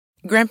required.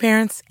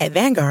 Grandparents, at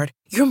Vanguard,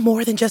 you're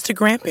more than just a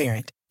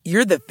grandparent.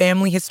 You're the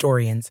family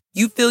historians.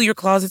 You fill your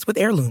closets with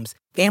heirlooms,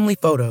 family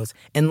photos,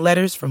 and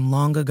letters from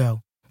long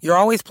ago. You're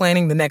always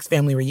planning the next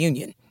family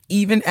reunion,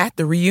 even at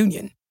the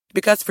reunion.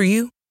 Because for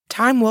you,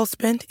 time well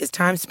spent is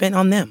time spent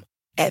on them.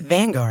 At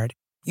Vanguard,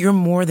 you're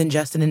more than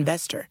just an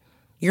investor.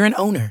 You're an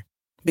owner.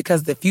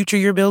 Because the future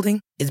you're building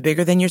is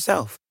bigger than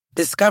yourself.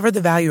 Discover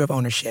the value of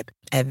ownership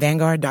at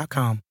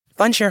Vanguard.com.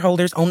 Fund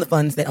shareholders own the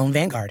funds that own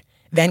Vanguard.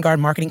 Vanguard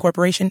Marketing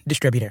Corporation,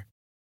 distributor.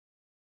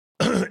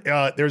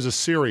 There's a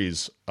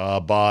series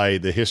by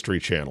the History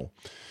Channel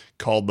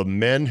called The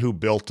Men Who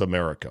Built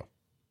America.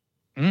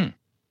 Don't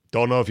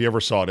know if you ever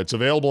saw it. It's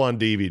available on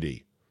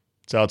DVD.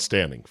 It's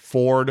outstanding.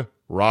 Ford,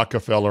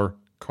 Rockefeller,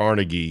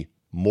 Carnegie,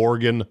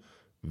 Morgan,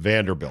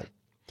 Vanderbilt.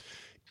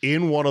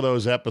 In one of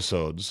those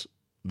episodes,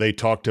 they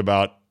talked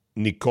about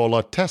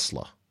Nikola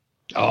Tesla.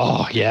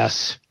 Oh,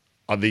 yes.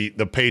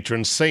 The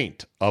patron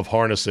saint of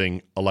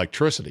harnessing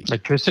electricity.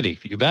 Electricity,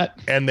 you bet.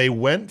 And they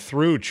went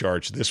through,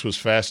 Charge, this was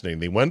fascinating.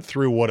 They went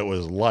through what it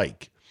was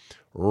like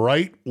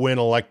right when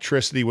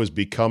electricity was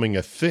becoming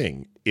a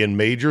thing in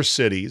major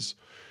cities,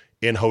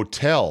 in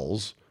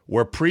hotels,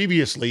 where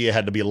previously you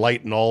had to be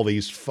lighting all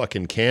these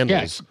fucking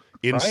candles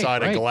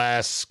inside of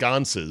glass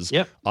sconces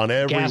on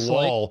every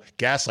wall.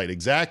 Gaslight,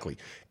 exactly.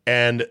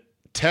 And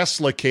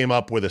Tesla came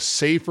up with a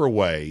safer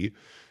way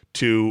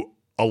to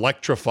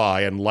electrify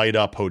and light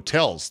up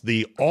hotels.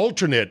 The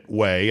alternate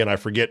way, and I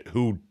forget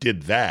who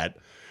did that,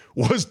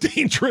 was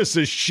dangerous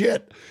as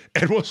shit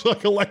and was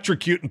like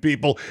electrocuting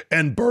people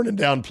and burning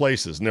down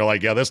places. And they're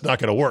like, yeah, that's not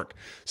going to work.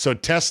 So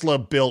Tesla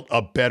built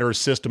a better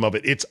system of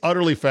it. It's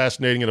utterly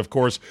fascinating. And of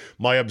course,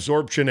 my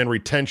absorption and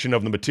retention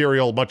of the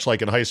material, much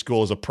like in high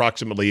school, is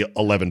approximately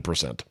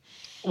 11%.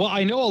 Well,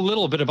 I know a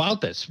little bit about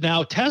this.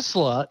 Now,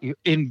 Tesla,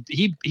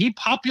 he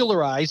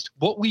popularized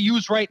what we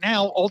use right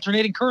now,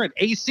 alternating current,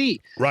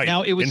 AC. Right.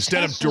 Now, it was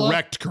instead Tesla, of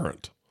direct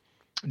current.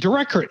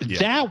 Direct current. Yeah.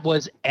 That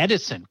was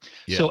Edison.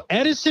 Yeah. So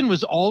Edison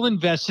was all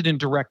invested in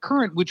direct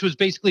current, which was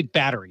basically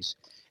batteries.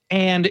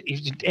 And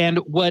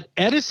what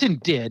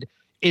Edison did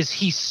is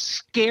he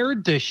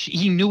scared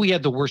he knew he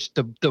had the worst,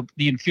 the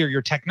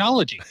inferior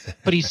technology,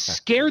 but he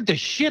scared the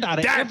shit out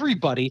of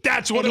everybody.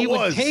 That's what it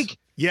was.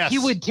 Yes.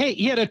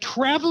 He had a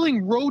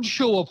traveling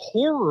roadshow of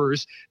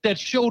horrors that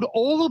showed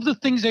all of the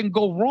things that can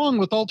go wrong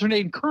with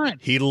alternating current.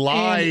 He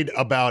lied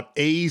about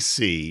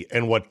AC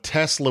and what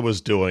Tesla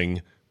was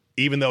doing,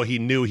 even though he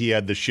knew he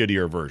had the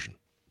shittier version.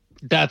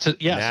 That's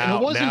it. Yes.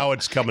 Now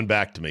it's coming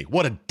back to me.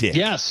 What a dick.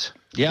 Yes.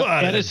 Yeah.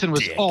 What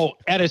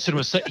Edison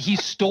was, he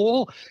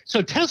stole.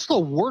 So Tesla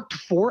worked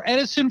for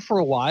Edison for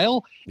a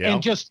while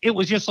and it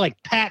was just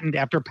like patent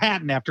after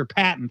patent after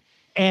patent.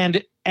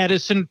 And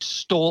Edison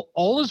stole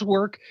all his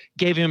work,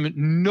 gave him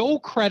no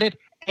credit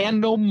and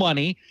no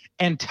money.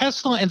 And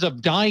Tesla ends up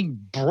dying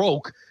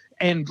broke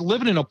and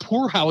living in a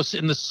poorhouse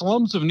in the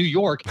slums of New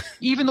York,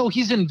 even though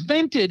he's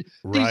invented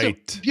these,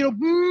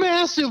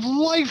 massive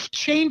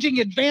life-changing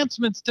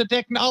advancements to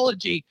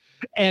technology.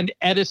 And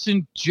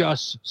Edison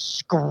just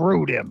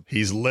screwed him.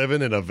 He's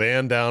living in a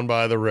van down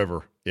by the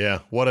river. Yeah,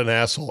 what an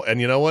asshole.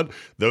 And you know what?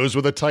 Those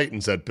were the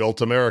titans that built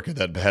America,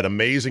 that had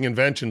amazing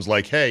inventions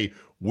like, hey,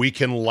 we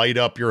can light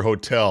up your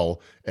hotel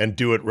and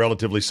do it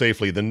relatively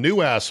safely. The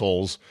new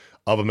assholes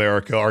of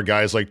America are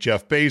guys like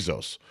Jeff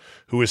Bezos,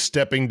 who is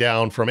stepping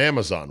down from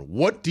Amazon.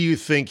 What do you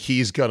think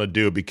he's going to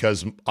do?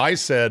 Because I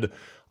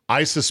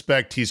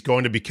suspect he's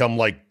going to become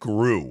like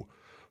Gru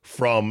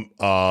from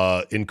Gru,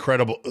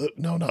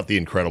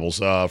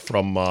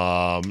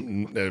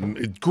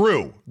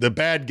 the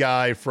bad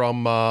guy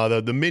from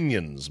the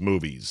Minions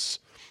movies.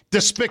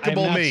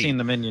 Despicable I've not Me. Seen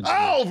the Minions.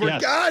 Oh, for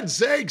God's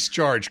sakes,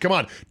 Charge. Come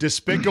on.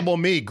 Despicable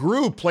Me.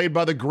 Gru, played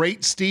by the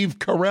great Steve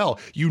Carell.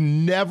 You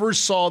never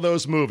saw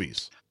those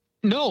movies.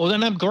 No,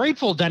 then I'm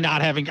grateful to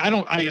not having.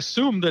 I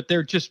assume that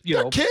they're just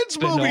they're kids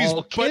movies.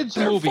 Kids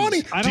they're movies.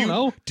 Funny. I don't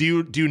know.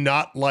 Do you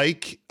not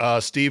like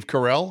Steve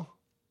Carell?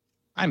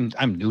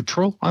 I'm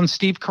neutral on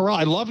Steve Carell.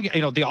 I love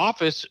The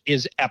Office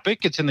is epic.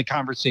 It's in the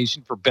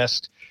conversation for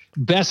best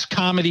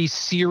comedy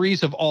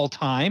series of all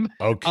time.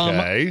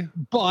 Okay,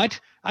 but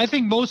I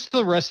think most of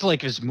the rest of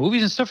like his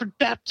movies and stuff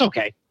that's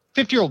okay.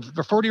 50-year-old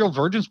or 40-year-old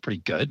virgin's pretty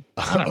good.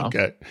 I don't know.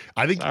 Okay,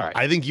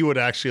 I think you would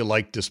actually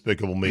like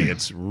Despicable Me.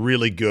 It's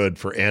really good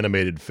for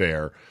animated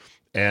fare,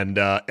 and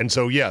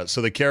so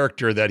the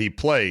character that he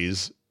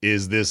plays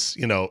is this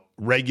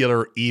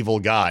regular evil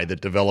guy that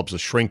develops a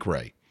shrink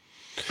ray.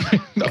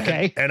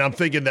 Okay, and I'm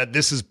thinking that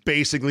this is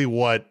basically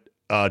what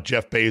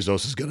Jeff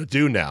Bezos is going to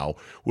do now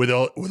with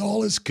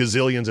all his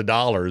gazillions of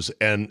dollars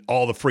and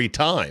all the free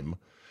time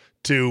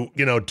to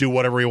do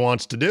whatever he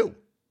wants to do.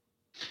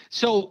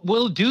 So,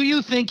 do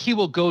you think he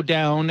will go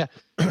down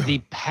the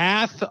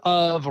path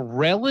of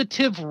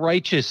relative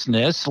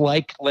righteousness,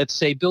 like, let's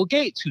say, Bill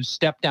Gates, who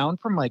stepped down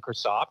from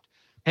Microsoft,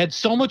 had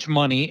so much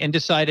money and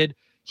decided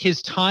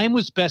his time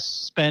was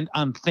best spent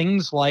on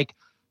things like,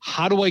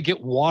 how do I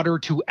get water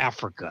to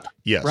Africa?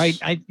 Yes. Right?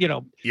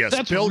 Yes.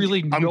 That's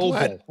really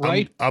noble,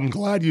 right? I'm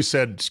glad you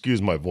said,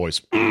 excuse my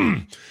voice.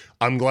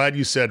 I'm glad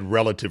you said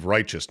relative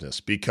righteousness,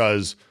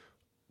 because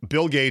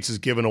Bill Gates has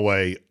given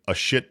away a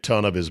shit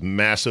ton of his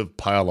massive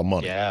pile of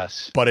money.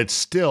 Yes. But it's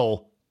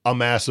still a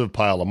massive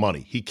pile of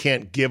money. He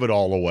can't give it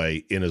all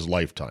away in his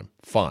lifetime.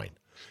 Fine.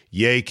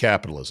 Yay,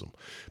 capitalism.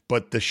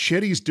 But the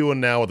shit he's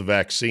doing now with the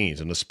vaccines,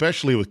 and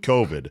especially with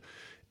COVID,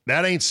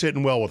 that ain't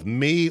sitting well with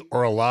me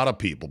or a lot of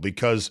people,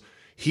 because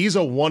he's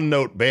a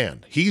one-note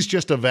band. He's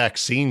just a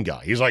vaccine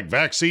guy. He's like,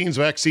 vaccines,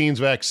 vaccines,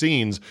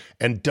 vaccines,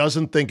 and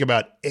doesn't think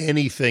about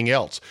anything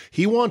else.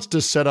 He wants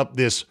to set up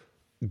this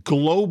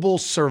global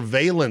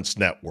surveillance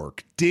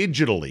network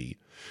digitally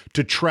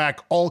to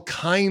track all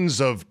kinds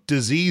of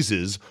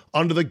diseases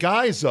under the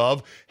guise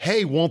of,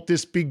 hey, won't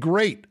this be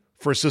great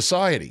for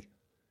society?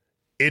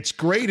 It's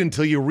great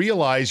until you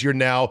realize you're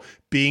now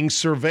being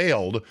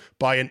surveilled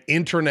by an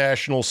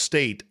international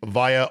state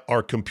via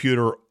our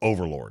computer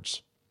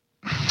overlords.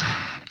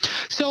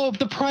 So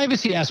the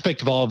privacy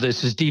aspect of all of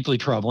this is deeply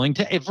troubling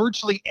to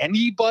virtually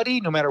anybody,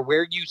 no matter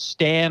where you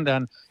stand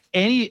on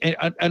any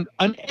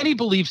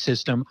belief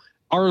system.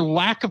 Our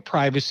lack of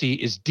privacy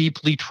is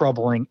deeply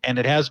troubling, and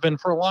it has been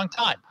for a long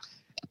time.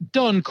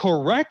 Done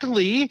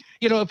correctly,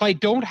 if I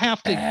don't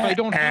have to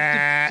have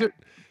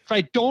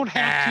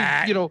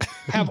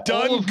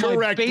Done all of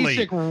correctly. my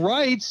basic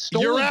rights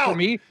stolen from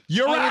me,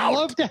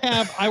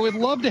 I would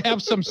love to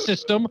have some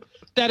system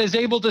that is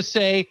able to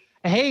say,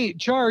 hey,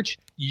 Charge,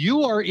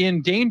 you are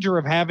in danger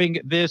of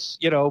having this,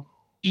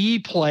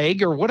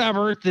 plague or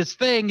whatever this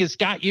thing has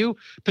got you,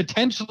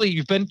 potentially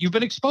you've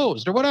been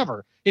exposed or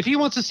whatever. If he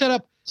wants to set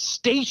up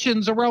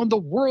stations around the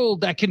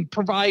world that can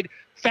provide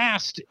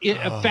fast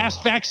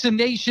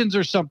vaccinations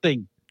or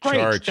something, great.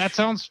 Charge.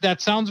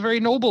 That sounds very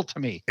noble to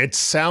me. It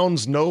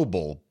sounds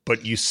noble,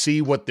 but you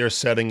see what they're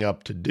setting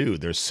up to do.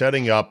 They're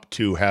setting up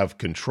to have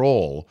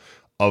control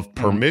of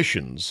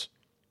permissions.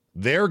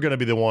 They're going to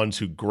be the ones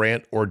who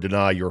grant or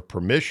deny your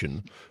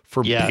permission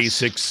for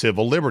basic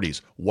civil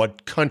liberties.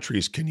 What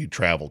countries can you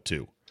travel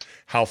to?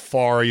 How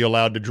far are you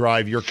allowed to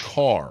drive your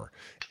car?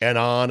 And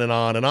on and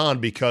on and on,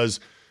 because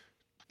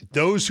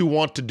those who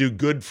want to do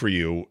good for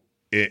you,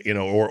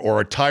 or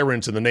are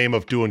tyrants in the name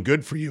of doing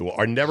good for you,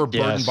 are never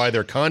burdened by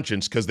their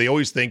conscience because they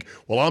always think,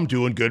 well, I'm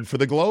doing good for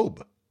the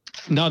globe.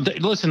 No,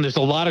 listen, there's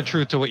a lot of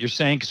truth to what you're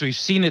saying because we've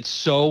seen it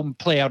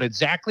play out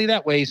exactly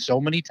that way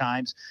so many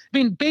times. I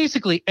mean,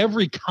 basically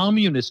every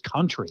communist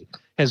country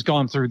has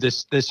gone through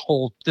this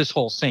whole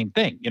same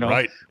thing.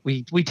 Right.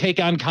 We take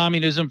on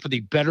communism for the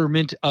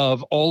betterment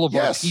of all of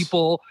our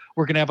people.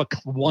 We're going to have a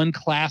one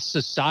class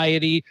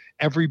society.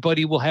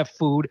 Everybody will have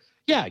food.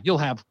 Yeah, you'll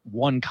have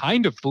one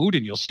kind of food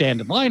and you'll stand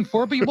in line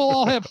for it, but you will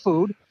all have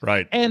food.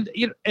 Right. And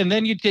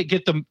then you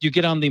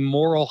get on the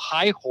moral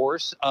high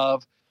horse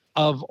of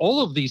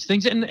all of these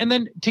things. And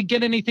then to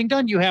get anything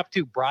done, you have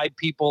to bribe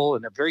people,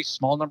 and a very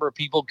small number of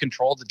people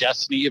control the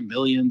destiny of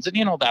millions,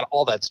 and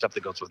all that stuff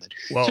that goes with it.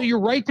 Well, so you're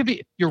right to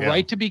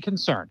be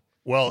concerned.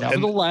 Well,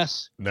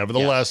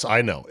 nevertheless,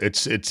 I know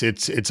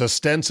it's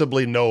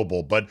ostensibly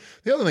noble, but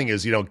the other thing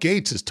is,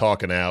 Gates is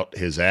talking out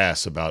his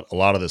ass about a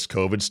lot of this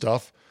COVID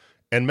stuff,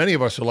 and many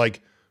of us are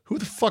like, who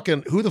the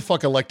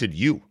fuck elected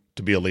you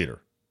to be a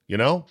leader?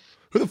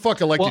 Who the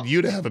fuck elected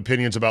you to have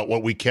opinions about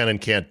what we can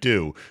and can't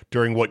do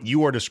during what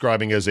you are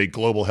describing as a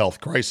global health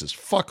crisis?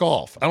 Fuck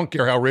off. I don't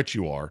care how rich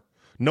you are.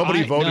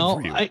 Nobody voted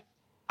for you.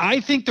 I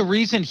think the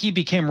reason he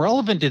became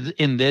relevant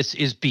in this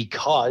is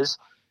because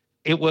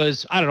it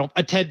was, I don't know,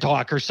 a TED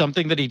Talk or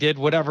something that he did,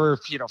 whatever,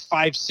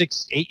 5,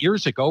 6, 8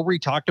 years ago, where he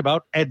talked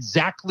about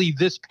exactly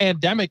this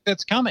pandemic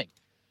that's coming.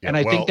 Yeah, and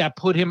I think that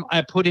put him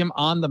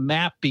on the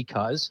map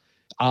because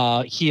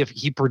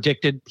he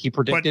predicted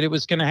it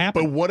was going to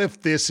happen. But what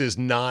if this is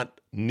not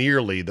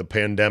nearly the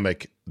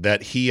pandemic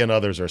that he and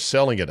others are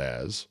selling it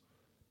as,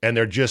 and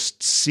they're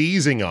just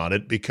seizing on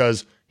it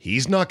because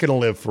he's not going to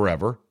live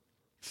forever,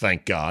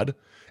 thank God,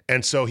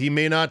 and so he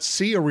may not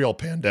see a real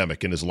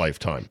pandemic in his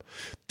lifetime.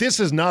 This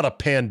is not a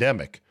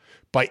pandemic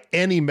by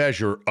any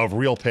measure of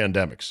real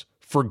pandemics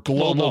for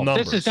global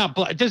numbers. This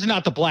is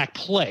not the Black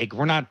Plague.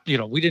 We're not,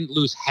 we didn't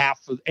lose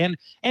half of, and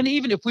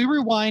even if we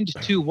rewind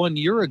to 1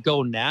 year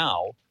ago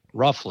now,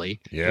 roughly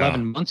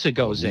 11 months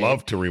ago, Zabe,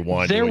 love to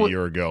rewind to a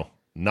year ago,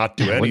 not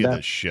do any of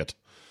this shit.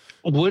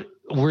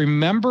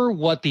 Remember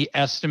what the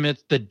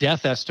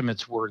death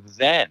estimates were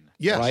then?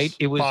 Yes, right.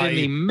 It was in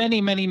the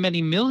many, many,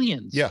 many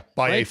millions. Yeah,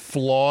 by a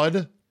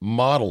flawed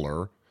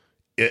modeler,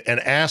 an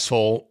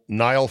asshole,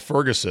 Niall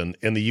Ferguson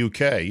in the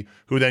UK,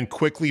 who then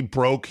quickly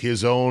broke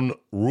his own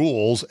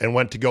rules and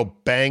went to go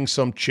bang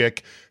some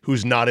chick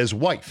who's not his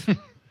wife.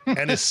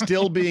 And is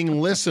still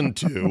being listened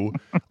to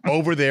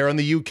over there in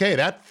the UK.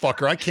 That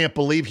fucker, I can't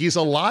believe he's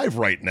alive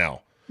right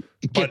now.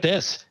 Get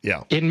this.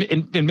 Yeah.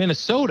 In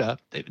Minnesota,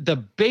 the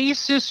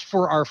basis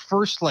for our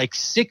first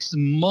 6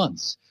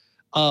 months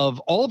of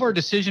all of our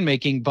decision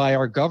making by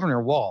our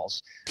Governor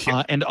Walz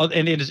and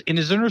in his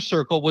inner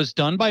circle was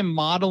done by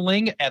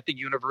modeling at the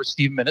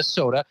University of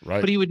Minnesota. Right.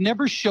 But he would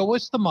never show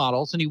us the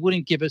models and he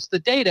wouldn't give us the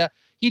data.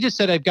 He just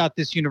said, I've got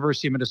this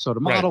University of Minnesota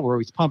model where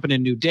he's pumping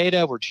in new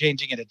data. We're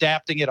changing it,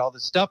 adapting it, all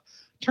this stuff.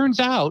 Turns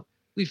out,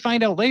 we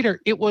find out later,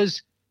 it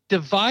was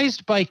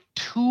devised by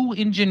 2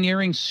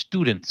 engineering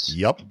students.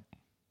 Yep.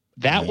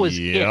 That was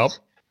it.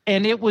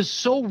 And it was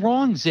so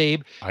wrong,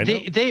 Zabe.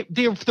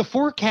 The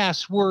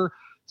forecasts were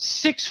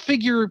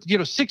six-figure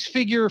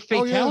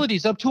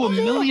fatalities, up to 1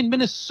 million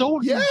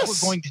Minnesotans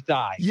were going to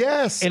die.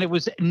 Yes. And it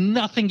was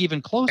nothing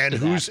even close to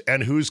that.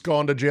 And who's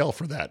gone to jail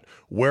for that?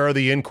 Where are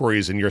the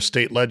inquiries in your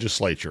state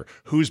legislature?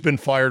 Who's been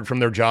fired from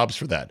their jobs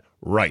for that?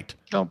 Right.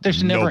 No,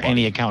 there's never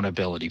any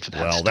accountability for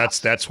that. Well,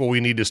 that's what we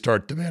need to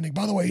start demanding.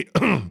 By the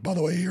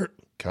way, here,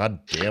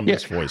 God damn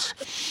this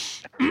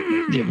voice.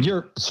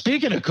 You're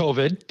speaking of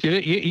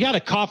COVID. You got to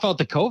cough out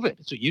the COVID.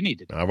 That's what you need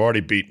to do. I've already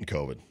beaten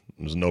COVID.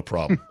 There's no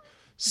problem.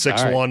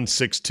 6-1,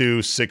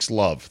 6-2, 6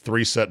 love.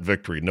 3-set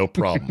victory. No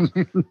problem.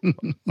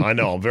 I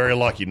know. I'm very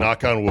lucky.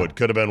 Knock on wood.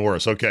 Could have been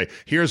worse. Okay.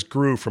 Here's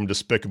Gru from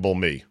Despicable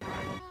Me.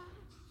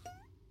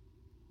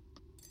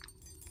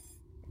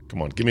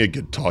 Come on. Give me a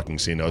good talking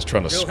scene. I was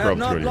trying to scrub through it.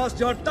 You have not lost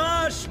your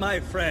touch,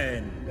 my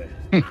friend.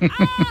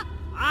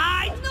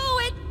 I knew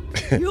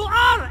it. You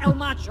are El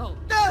Macho.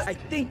 I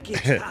think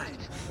it's time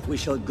we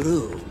shall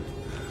Gru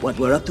what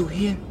we're up to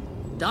here.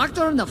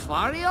 Dr.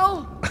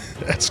 Nefario?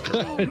 That's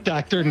good.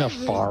 Dr.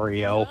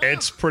 Nefario.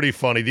 It's pretty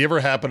funny. Do you ever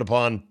happen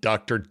upon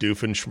Dr.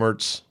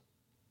 Doofenshmirtz?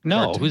 No,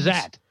 cartoons? Who's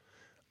that?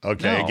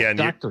 Okay, no,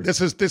 again,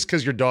 this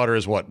because your daughter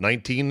is what,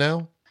 19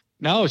 now?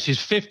 No, she's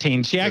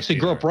 15. She actually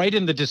grew up right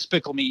in the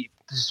Despicable Me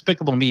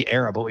Despicable Me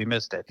era, but we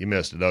missed it. You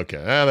missed it.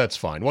 Okay. That's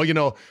fine.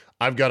 Well,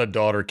 I've got a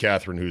daughter,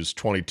 Catherine, who's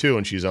 22,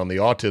 and she's on the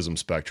autism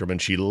spectrum,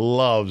 and she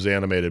loves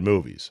animated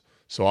movies.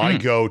 So I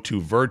go to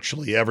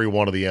virtually every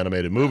one of the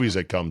animated movies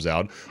that comes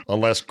out,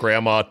 unless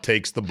grandma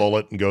takes the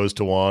bullet and goes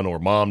to one, or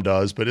mom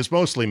does. But it's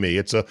mostly me.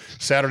 It's a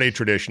Saturday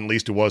tradition. At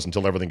least it was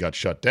until everything got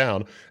shut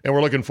down. And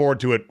we're looking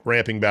forward to it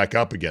ramping back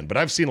up again. But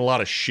I've seen a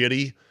lot of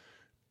shitty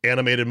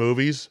animated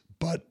movies,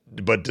 but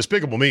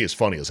Despicable Me is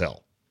funny as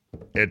hell.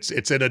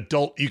 It's an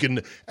adult. You can,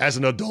 as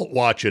an adult,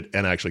 watch it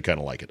and actually kind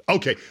of like it.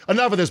 Okay,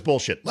 enough of this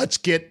bullshit. Let's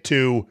get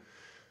to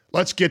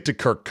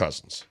Kirk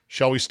Cousins.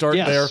 Shall we start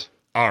there?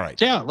 All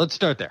right. Yeah, let's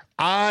start there.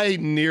 I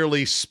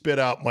nearly spit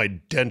out my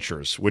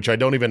dentures, which I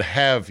don't even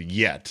have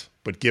yet,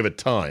 but give it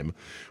time,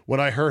 when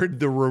I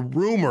heard the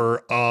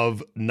rumor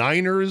of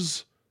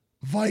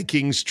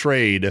Niners-Vikings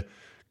trade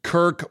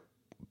Garoppolo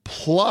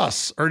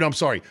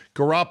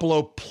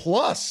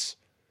plus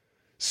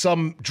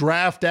some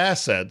draft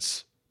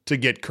assets to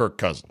get Kirk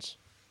Cousins.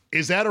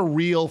 Is that a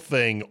real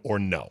thing or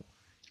no?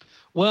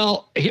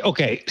 Well,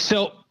 okay,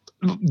 so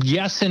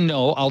yes and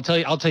no. I'll tell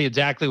you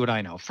exactly what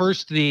I know.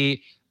 First,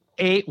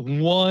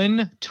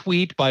 one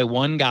tweet by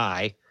one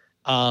guy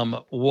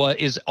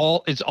is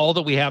all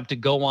that we have to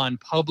go on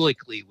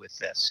publicly with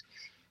this.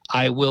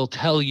 I will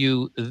tell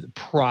you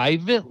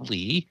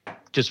privately,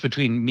 just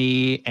between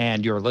me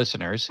and your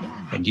listeners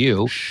and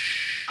you,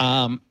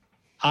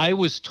 I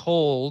was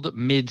told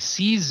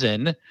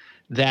mid-season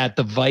that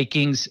the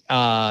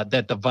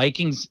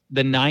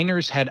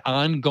Niners had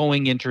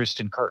ongoing interest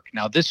in Kirk.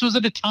 Now, this was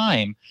at a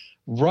time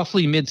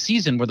roughly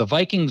mid-season where the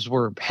Vikings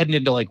were heading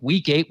into like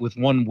week 8 with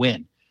one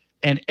win.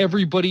 And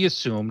everybody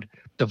assumed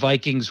the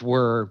Vikings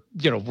were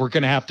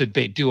going to have to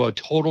do a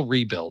total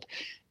rebuild.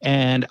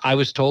 And I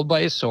was told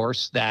by a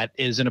source that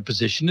is in a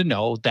position to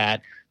know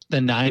that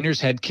the Niners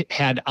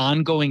had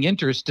ongoing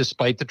interest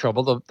despite the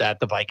trouble that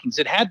the Vikings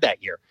had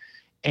that year.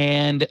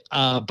 And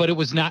but it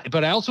was not.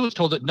 But I also was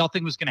told that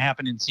nothing was going to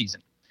happen in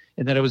season,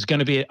 and that it was going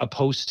to be a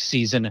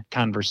postseason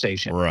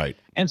conversation. Right.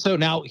 And so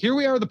now here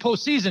we are, the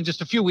postseason, just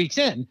a few weeks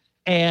in,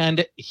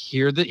 and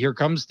here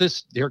comes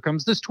this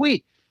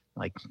tweet.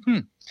 Like,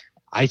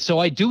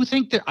 I do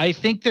think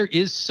there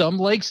is some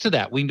legs to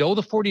that. We know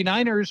the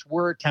 49ers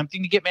were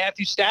attempting to get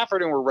Matthew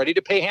Stafford and were ready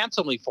to pay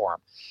handsomely for him.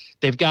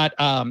 They've got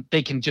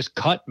they can just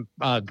cut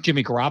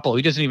Jimmy Garoppolo.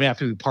 He doesn't even have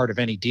to be part of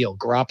any deal.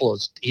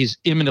 He's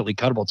imminently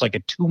cuttable. It's like a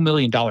 $2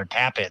 million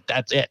cap hit.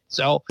 That's it.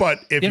 So, but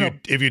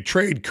if you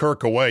trade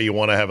Kirk away, you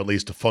want to have at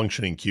least a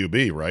functioning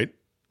QB, right?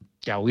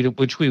 Yeah,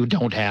 which we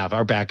don't have.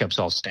 Our backups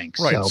all stink.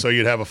 Right. So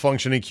you'd have a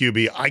functioning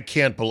QB.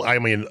 I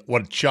mean,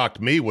 what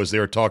shocked me was they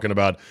were talking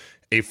about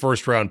a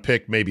first-round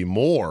pick, maybe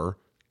more,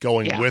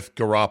 going with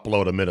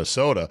Garoppolo to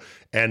Minnesota.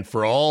 And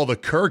for all the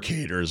Kirk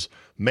haters,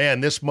 man,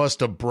 this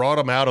must have brought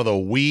them out of the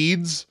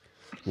weeds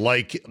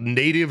like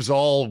natives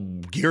all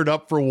geared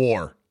up for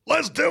war.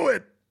 Let's do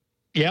it.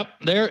 Yep.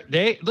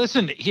 It's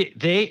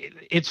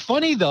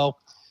funny, though.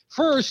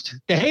 First,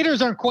 the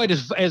haters aren't quite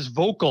as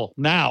vocal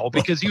now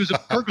because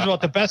Kirk was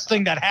about the best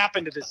thing that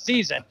happened to this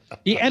season.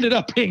 He ended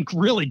up being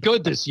really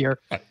good this year.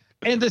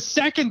 And the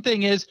second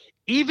thing is,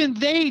 even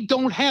they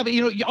don't have, all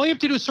you have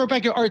to do is start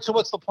back. All right, so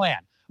what's the plan?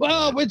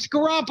 Well, it's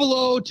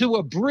Garoppolo to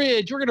a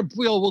bridge.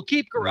 We'll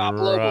keep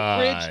Garoppolo.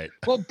 Right.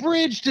 We'll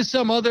bridge to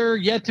some other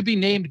yet to be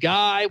named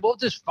guy. We'll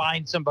just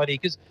find somebody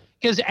because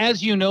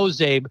as you know,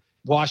 Zabe,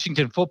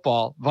 Washington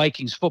football,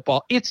 Vikings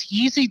football, it's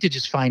easy to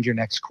just find your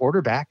next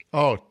quarterback.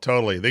 Oh,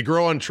 totally. They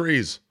grow on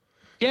trees.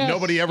 Yes,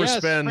 nobody ever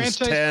spends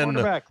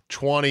 10,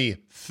 20,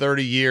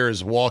 30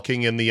 years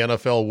walking in the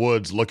NFL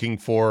woods looking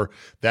for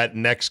that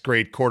next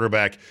great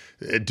quarterback,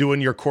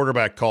 doing your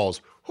quarterback calls.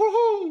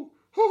 Hoo-hoo,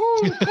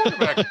 hoo-hoo,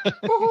 quarterback,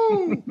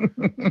 hoo-hoo.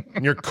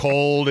 And you're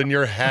cold and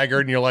you're haggard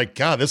and you're like,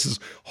 God, this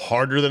is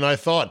harder than I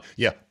thought.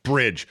 Yeah,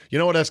 bridge. You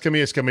know what that's going to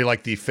be? It's going to be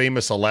like the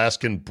famous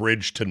Alaskan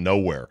bridge to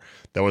nowhere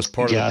that was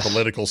part of the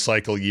political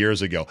cycle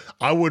years ago.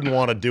 I wouldn't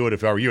want to do it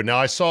if I were you. Now,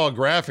 I saw a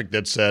graphic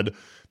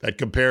that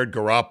compared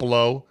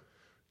Garoppolo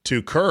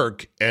to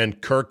Kirk,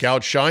 and Kirk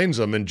outshines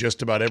him in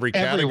just about every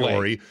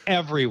category.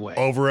 Every way.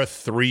 Over a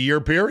 3-year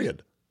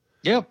period.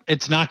 Yep,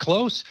 it's not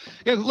close.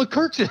 Yeah, look,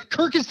 Kirk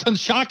has done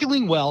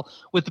shockingly well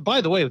with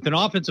an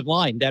offensive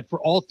line that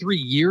for all 3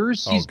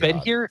 years he's been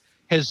here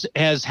has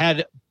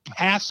had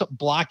pass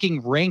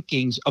blocking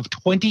rankings of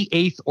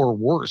 28th or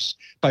worse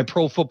by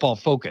Pro Football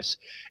Focus.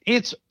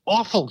 It's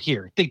awful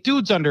here. The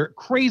dude's under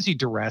crazy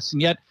duress,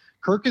 and yet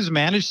Kirk has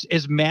managed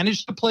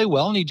to play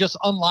well, and he just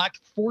unlocked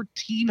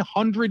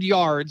 1,400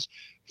 yards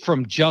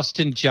from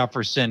Justin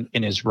Jefferson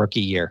in his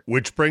rookie year.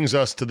 Which brings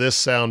us to this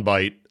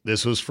soundbite.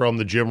 This was from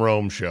the Jim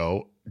Rome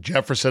show.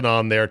 Jefferson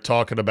on there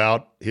talking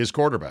about his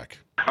quarterback.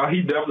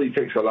 He definitely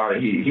takes a lot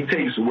of heat. He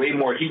takes way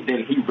more heat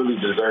than he really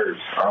deserves.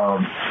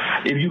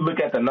 If you look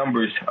at the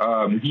numbers,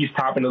 he's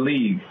top in the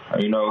league.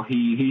 You know,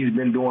 he's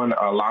been doing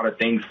a lot of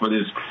things for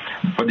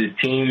this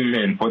team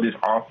and for this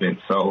offense.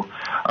 So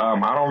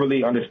I don't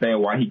really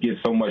understand why he gets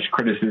so much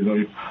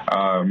criticism.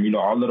 You know,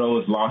 all of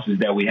those losses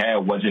that we had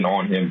wasn't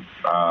on him.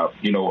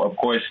 You know, of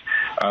course,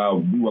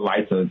 we would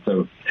like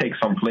to take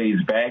some plays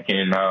back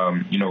and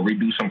you know,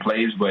 redo some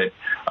plays, but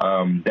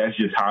that's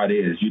just how it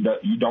is.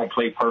 You don't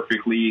play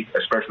perfectly,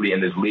 especially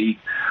in this league.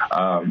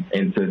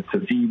 And to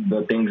see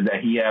the things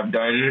that he have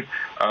done,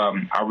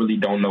 I really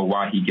don't know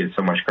why he gets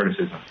so much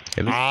criticism.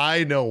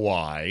 I know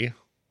why.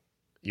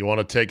 You want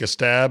to take a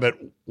stab at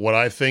what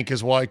I think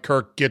is why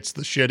Kirk gets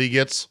the shit he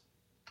gets?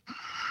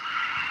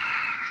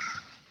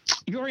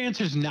 Your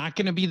answer is not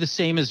going to be the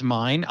same as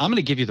mine. I'm going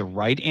to give you the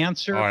right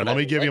answer. All right, let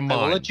me give you mine.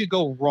 I'll let you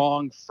go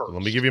wrong first.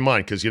 Let me give you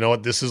mine, because you know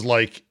what? This is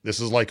like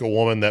a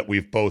woman that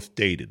we've both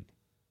dated.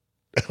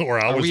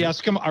 Are we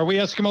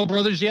Eskimo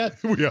brothers yet?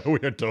 we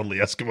are totally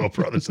Eskimo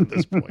brothers at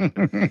this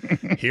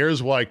point.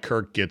 Here's why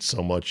Kirk gets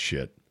so much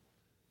shit.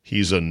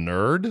 He's a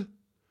nerd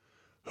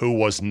who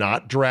was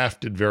not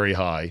drafted very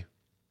high,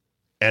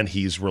 and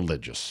he's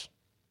religious.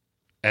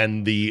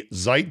 And the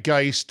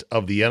zeitgeist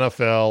of the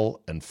NFL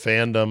and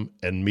fandom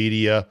and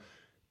media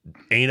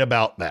ain't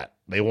about that.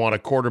 They want a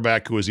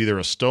quarterback who is either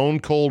a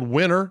stone-cold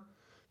winner,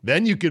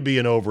 then you could be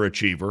an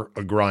overachiever,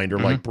 a grinder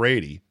like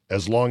Brady,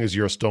 as long as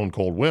you're a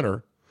stone-cold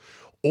winner,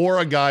 or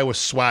a guy with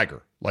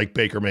swagger like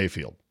Baker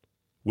Mayfield,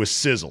 with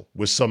sizzle,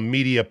 with some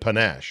media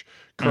panache.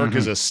 Kirk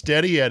is a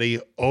steady Eddie,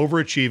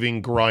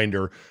 overachieving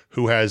grinder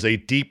who has a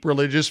deep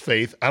religious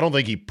faith. I don't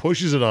think he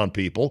pushes it on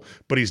people,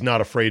 but he's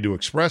not afraid to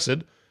express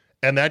it.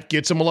 And that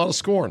gets him a lot of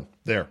scorn.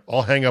 There,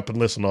 I'll hang up and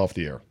listen off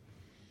the air.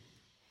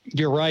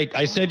 You're right.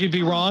 I said you'd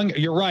be wrong.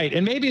 You're right.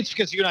 And maybe it's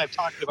because you and I have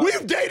talked about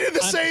We've dated the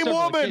same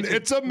woman.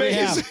 It's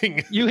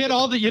amazing. You hit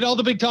all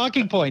the big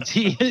talking points.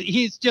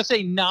 He's just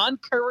a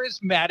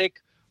non-charismatic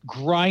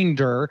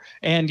grinder,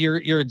 and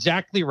you're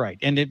exactly right.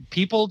 And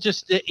he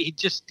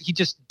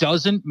just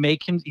doesn't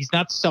make him. He's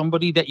not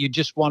somebody that you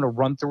just want to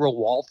run through a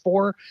wall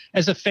for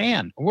as a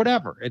fan or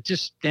whatever. It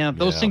just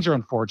those things are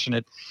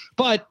unfortunate,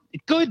 but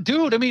good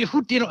dude. I mean,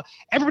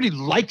 everybody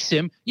likes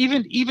him.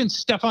 Even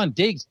Stephon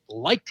Diggs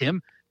liked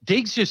him.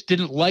 Diggs just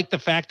didn't like the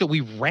fact that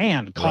we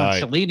ran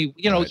constantly, and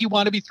he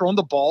wanted to be throwing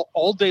the ball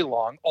all day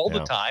long, all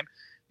the time.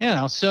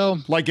 So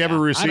like every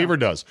receiver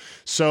does.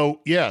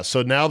 So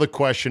now the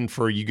question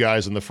for you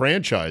guys in the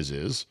franchise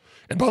is,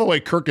 and by the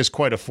way, Kirk is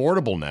quite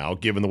affordable now,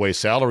 given the way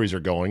salaries are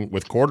going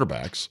with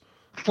quarterbacks.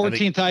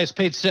 14th highest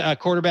paid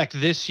quarterback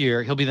this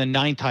year. He'll be the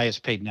 9th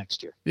highest paid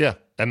next year. Yeah,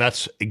 and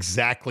that's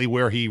exactly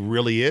where he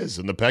really is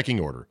in the pecking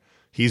order.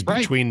 He's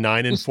between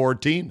 9 and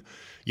 14.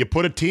 You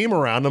put a team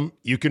around him,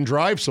 you can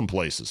drive some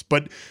places.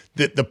 But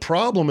the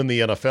problem in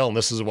the NFL, and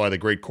this is why the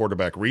great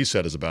quarterback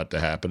reset is about to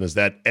happen, is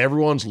that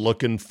everyone's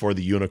looking for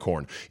the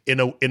unicorn. In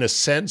a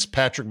sense,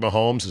 Patrick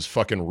Mahomes has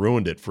fucking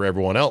ruined it for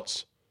everyone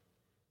else.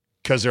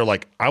 Because they're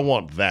like, I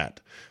want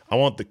that. I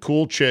want the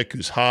cool chick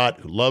who's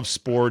hot, who loves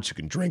sports, who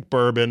can drink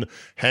bourbon,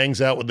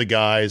 hangs out with the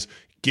guys,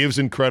 gives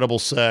incredible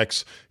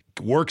sex,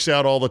 works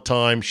out all the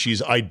time.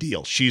 She's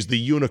ideal. She's the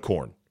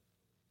unicorn.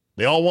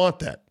 They all want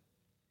that.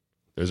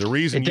 There's a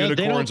reason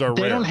unicorns are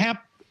rare.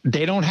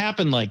 They don't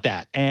happen like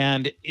that.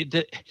 And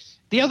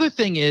the other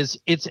thing is,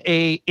 it's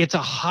a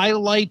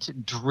highlight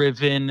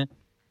driven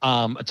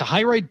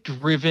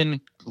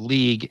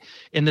league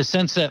in the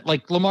sense that,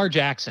 like Lamar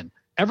Jackson,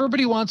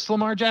 everybody wants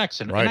Lamar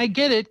Jackson, and I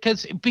get it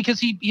because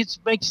he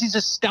makes these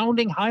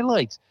astounding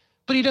highlights,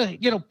 but he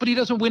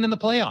doesn't win in the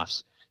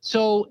playoffs.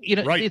 So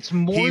it's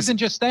more than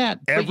just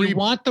that. But you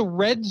want the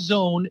red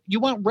zone. You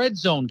want red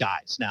zone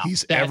guys now.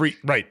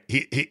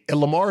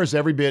 Lamar is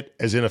every bit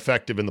as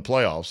ineffective in the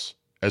playoffs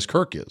as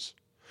Kirk is,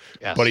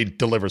 but he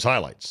delivers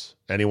highlights,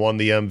 and he won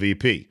the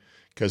MVP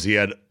because he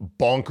had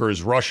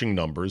bonkers rushing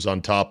numbers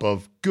on top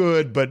of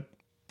good but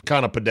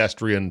kind of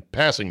pedestrian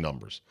passing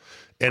numbers,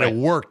 and it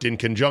worked in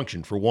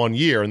conjunction for 1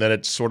 year, and then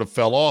it sort of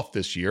fell off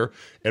this year.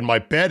 And my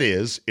bet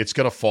is it's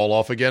going to fall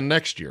off again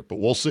next year, but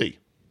we'll see.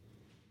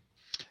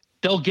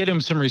 They'll get him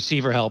some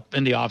receiver help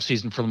in the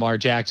offseason for Lamar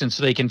Jackson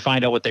so they can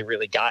find out what they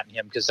really got in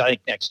him, because I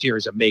think next year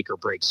is a make or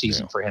break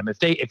season for him.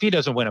 If he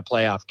doesn't win a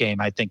playoff game,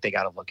 I think they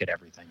got to look at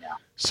everything now.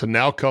 So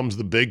now comes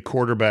the big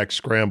quarterback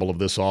scramble of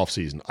this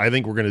offseason. I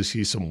think we're going to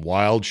see some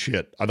wild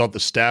shit. I thought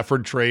the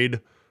Stafford trade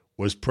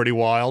was pretty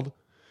wild,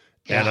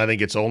 and I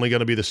think it's only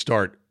going to be the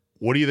start.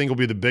 What do you think will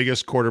be the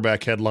biggest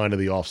quarterback headline of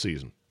the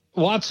offseason?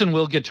 Watson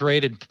will get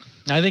traded.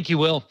 I think he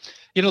will.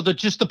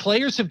 The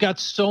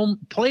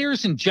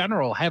players in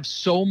general have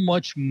so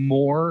much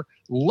more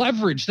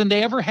leverage than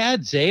they ever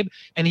had, Zabe,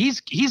 and he's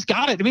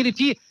got it. I mean,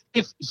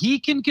 if he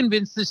can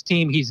convince this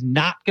team he's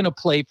not going to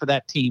play for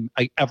that team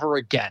ever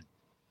again,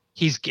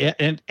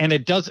 and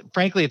it does.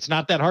 Frankly, it's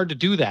not that hard to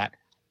do that.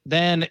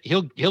 Then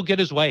he'll get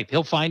his way.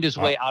 He'll find his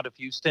way out of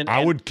Houston.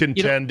 I would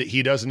contend that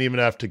he doesn't even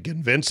have to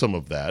convince them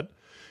of that.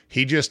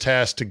 He just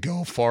has to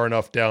go far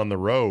enough down the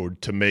road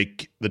to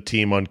make the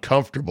team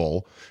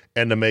uncomfortable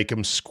and to make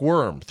them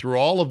squirm through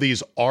all of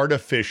these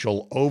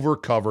artificial,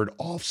 over-covered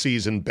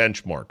off-season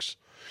benchmarks.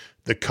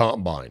 The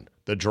combine,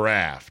 the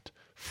draft,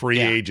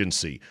 free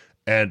agency,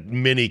 and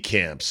mini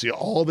camps,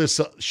 all this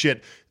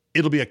shit.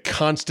 It'll be a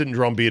constant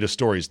drumbeat of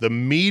stories. The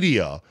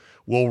media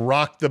will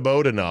rock the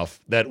boat enough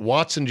that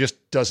Watson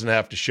just doesn't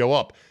have to show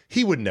up.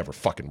 He would never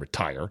fucking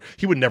retire.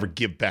 He would never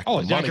give back the money.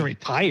 Oh, he's not going to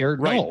retire?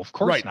 Right, no, of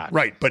course not.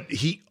 Right, but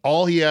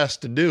all he has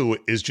to do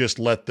is just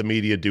let the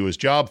media do his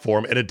job for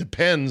him, and it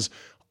depends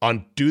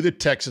on, do the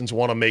Texans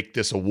want to make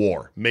this a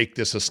war, make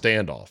this a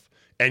standoff,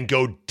 and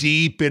go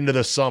deep into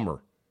the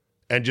summer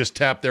and just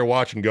tap their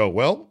watch and go,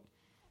 well,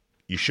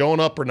 you showing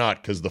up or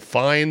not? Because the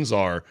fines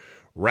are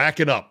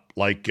racking up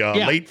like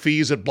late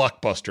fees at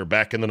Blockbuster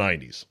back in the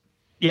 90s.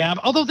 Yeah,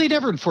 although they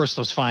never enforce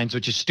those fines,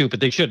 which is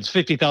stupid. They should. It's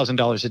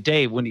 $50,000 a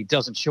day when he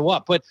doesn't show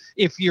up. But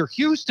if you're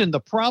Houston,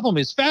 the problem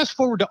is fast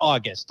forward to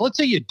August. Let's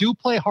say you do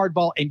play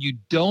hardball and you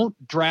don't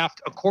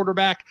draft a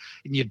quarterback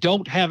and you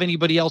don't have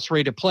anybody else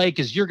ready to play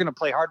because you're going to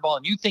play hardball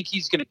and you think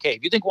he's going to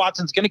cave. You think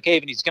Watson's going to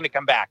cave and he's going to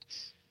come back.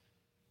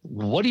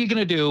 What are you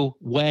going to do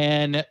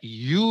when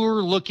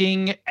you're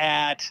looking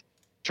at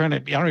I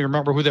don't even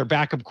remember who their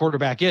backup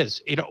quarterback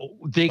is.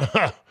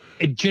 Whoever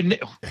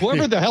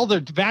the hell their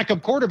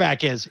backup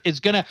quarterback is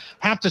going to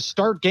have to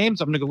start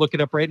games. I'm going to go look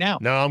it up right now.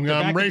 No,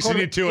 I'm racing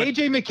you to it.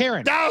 AJ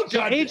McCarron. No,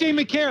 so AJ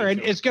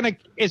McCarron is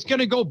going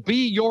to go be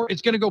your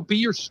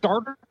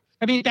starter.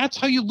 I mean, that's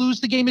how you lose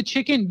the game of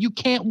chicken. You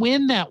can't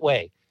win that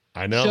way.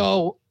 I know.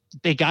 So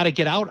they got to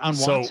get out on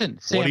Watson.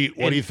 What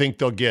do you think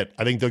they'll get?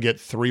 I think they'll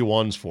get 3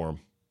 1s for him.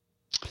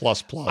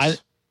 Plus.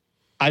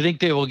 I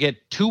think they will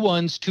get 2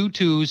 1s, 2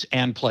 2s,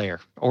 and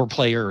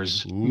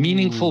players,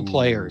 meaningful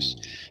players,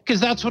 because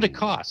that's what it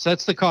costs.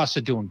 That's the cost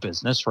of doing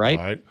business, right?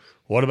 All right.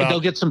 What about? And they'll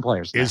get some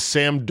players. Is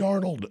Sam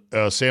Darnold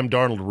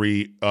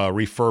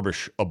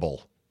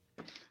refurbishable?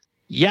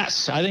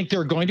 Yes, I think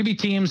there are going to be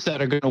teams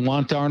that are going to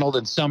want Darnold,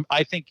 and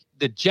I think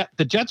the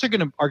Jets are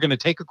going to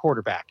take a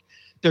quarterback.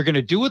 They're going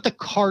to do what the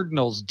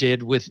Cardinals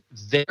did with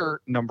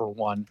their number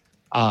 1,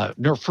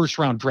 their first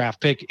round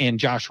draft pick in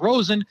Josh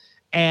Rosen.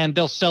 And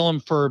they'll sell him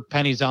for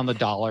pennies on the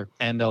dollar.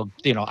 And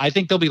I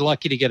think they'll be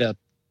lucky to get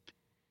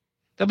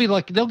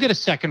they'll get a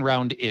second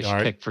round-ish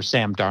pick for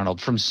Sam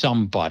Darnold from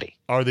somebody.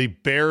 Are the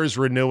Bears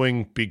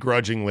renewing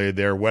begrudgingly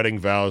their wedding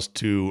vows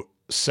to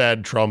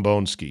Sad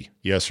Trombonski?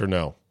 Yes or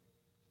no?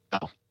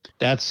 No.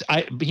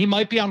 He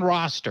might be on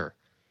roster.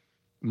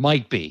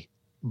 Might be.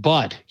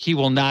 But he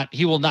will not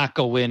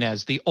go in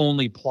as the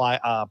only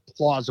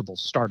plausible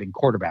starting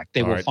quarterback.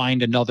 They'll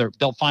find another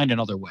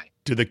way.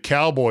 Do the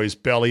Cowboys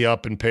belly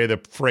up and pay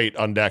the freight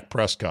on Dak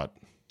Prescott?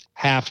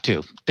 Have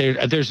to.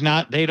 I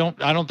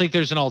don't think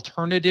there's an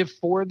alternative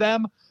for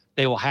them.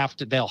 They'll have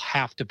to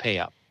pay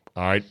up.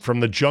 All right.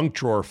 From the junk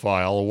drawer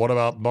file, what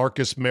about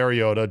Marcus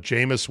Mariota,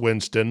 Jameis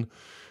Winston,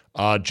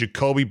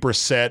 Jacoby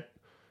Brissett,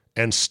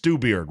 and Stu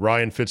Beard,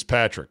 Ryan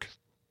Fitzpatrick?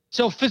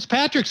 So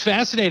Fitzpatrick's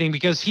fascinating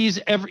because he's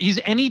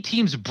any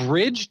team's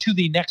bridge to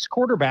the next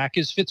quarterback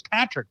is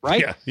Fitzpatrick,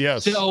 right? Yeah.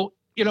 Yes. So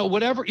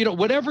whatever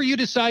you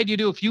decide you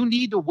do, if you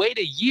need to wait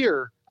a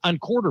year on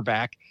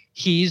quarterback,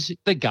 he's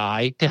the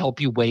guy to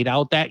help you wait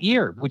out that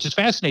year, which is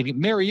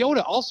fascinating.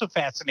 Mariota also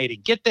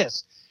fascinating. Get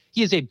this.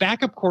 He is a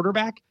backup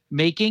quarterback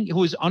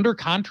who is under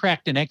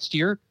contract the next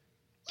year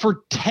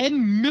for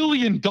 $10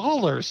 million.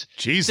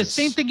 Jesus. The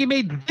same thing he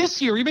made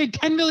this year. He made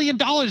 $10 million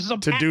as a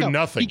backup. To do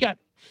nothing.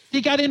 He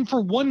got in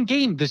for 1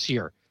 game this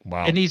year.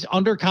 Wow. And he's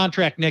under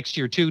contract next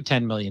year too,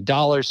 $10 million.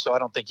 So I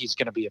don't think he's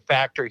going to be a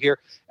factor here.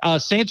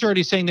 Saints are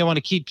already saying they want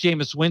to keep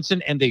Jameis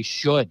Winston, and they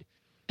should.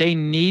 They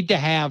need to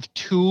have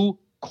 2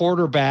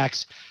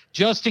 quarterbacks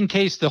just in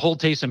case the whole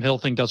Taysom Hill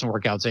thing doesn't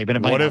work out, Saban.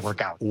 It might not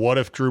work out. What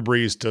if Drew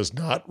Brees does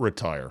not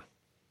retire?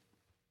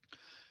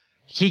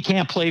 He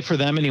can't play for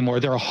them anymore.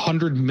 They're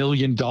 $100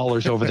 million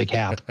over the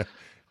cap.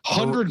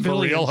 $100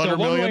 million. Real $100 so one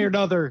million? way or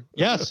another,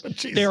 yes,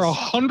 they're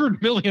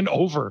 $100 million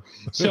over.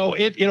 So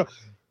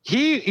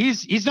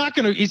he's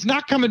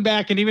not coming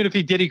back. And even if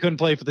he did, he couldn't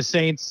play for the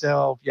Saints.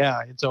 So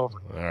yeah, it's over.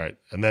 All right.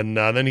 And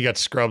then you got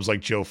scrubs like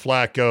Joe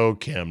Flacco,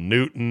 Cam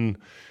Newton,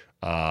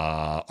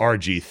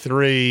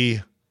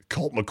 RG3,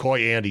 Colt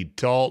McCoy, Andy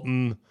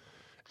Dalton,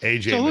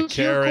 AJ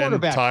McCarron,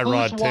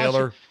 Tyrod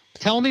Taylor.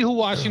 Tell me who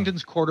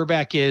Washington's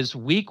quarterback is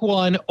week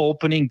 1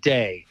 opening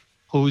day.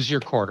 Who's your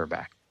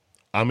quarterback?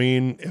 I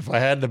mean, if I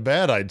had to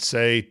bet, I'd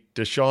say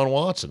Deshaun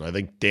Watson. I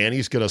think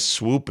Danny's going to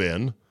swoop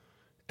in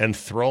and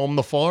throw him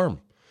the farm.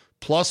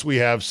 Plus, we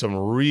have some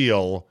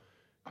real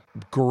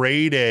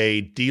grade A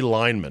D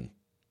linemen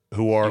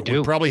who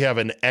we probably have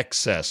an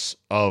excess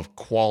of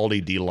quality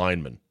D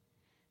linemen.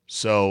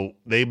 So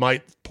they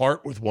might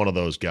part with one of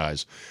those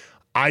guys.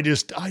 I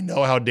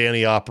know how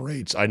Danny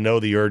operates. I know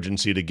the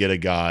urgency to get a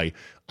guy.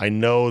 I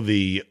know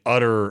the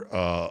utter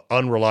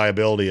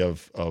unreliability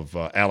of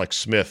Alex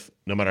Smith,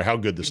 no matter how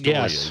good the story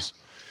is.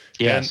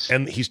 Yes.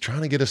 And he's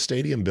trying to get a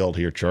stadium built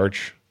here,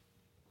 Church.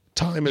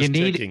 Time is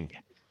ticking.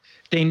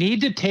 They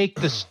need to take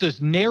this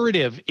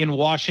narrative in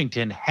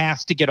Washington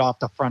has to get off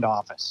the front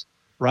office,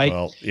 right?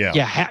 Well,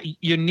 yeah.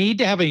 You need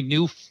to have a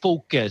new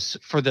focus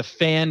for the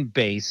fan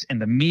base and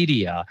the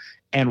media,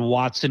 and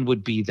Watson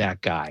would be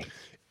that guy.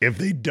 If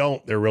they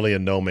don't, they're really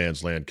in no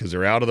man's land because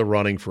they're out of the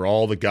running for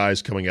all the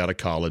guys coming out of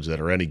college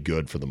that are any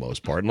good for the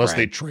most part, unless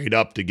they trade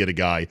up to get a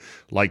guy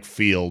like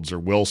Fields or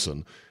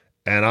Wilson.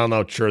 And I'm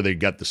not sure they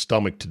got the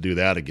stomach to do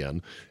that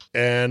again.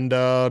 And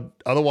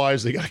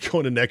otherwise, they got to go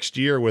into next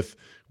year with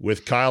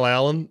Kyle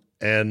Allen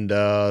and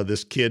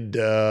this kid,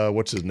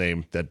 what's his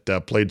name,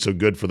 that played so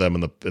good for them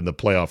in the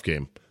playoff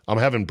game. I'm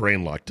having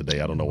brain lock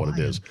today. I don't know what it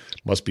is.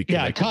 Must be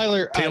connected.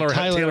 Taylor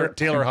Heineke.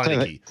 Taylor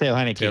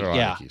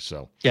Heineke.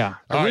 So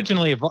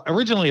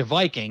originally a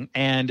Viking,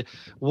 and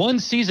one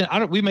season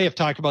we may have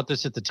talked about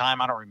this at the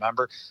time. I don't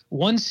remember.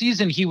 One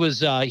season he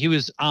was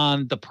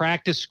on the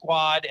practice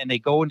squad, and they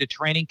go into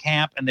training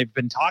camp, and they've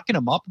been talking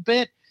him up a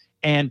bit,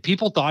 and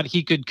people thought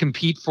he could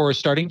compete for a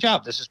starting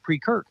job. This is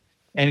pre-Kirk,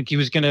 and he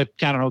was going to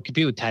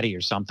compete with Teddy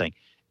or something,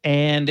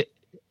 and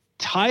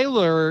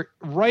Tyler,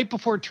 right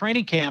before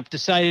training camp,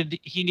 decided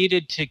he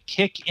needed to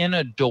kick in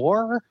a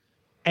door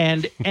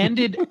and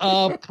ended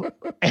up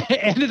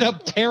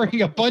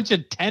tearing a bunch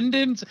of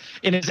tendons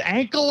in his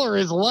ankle or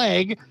his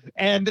leg.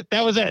 And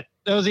that was it.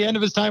 That was the end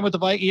of his time with the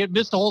Vikings. He had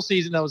missed the whole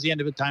season. That was the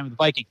end of his time with the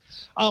Vikings.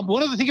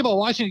 One other thing about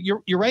Washington,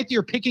 you're right.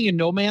 You're picking in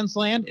no man's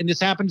land. And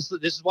this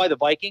is why the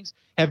Vikings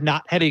have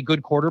not had a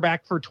good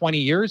quarterback for 20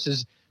 years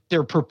is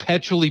they're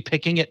perpetually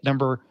picking at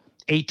number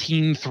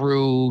 18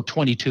 through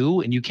 22,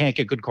 and you can't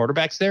get good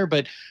quarterbacks there.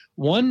 But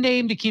one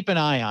name to keep an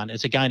eye on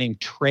is a guy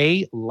named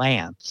Trey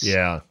Lance.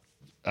 Yeah,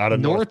 out of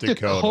North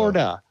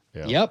Dakota.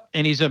 Yeah. Yep,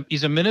 and he's a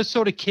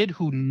Minnesota kid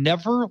who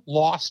never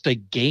lost a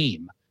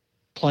game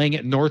playing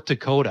at North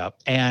Dakota,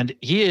 and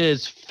he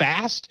is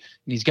fast,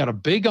 and he's got a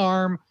big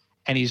arm,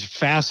 and he's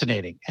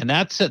fascinating. And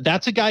that's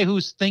a guy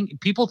who's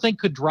people think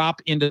could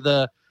drop into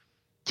the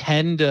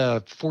 10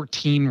 to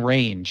 14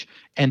 range,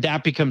 and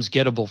that becomes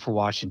gettable for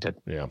Washington.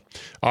 Yeah.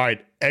 All right.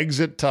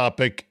 Exit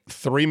topic,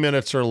 3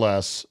 minutes or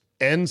less.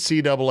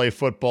 NCAA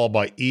football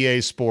by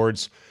EA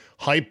Sports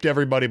hyped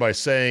everybody by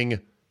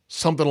saying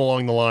something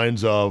along the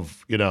lines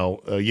of,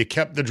 you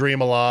kept the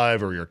dream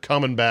alive or you're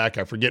coming back.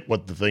 I forget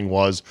what the thing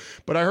was,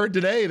 but I heard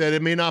today that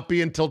it may not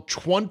be until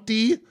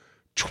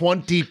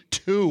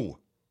 2022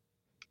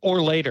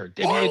 or later.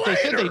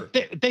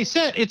 They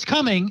said it's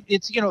coming.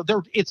 It's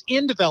it's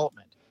in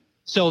development.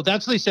 So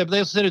that's what they said. But they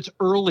also said it's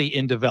early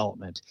in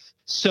development.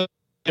 So,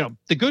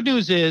 the good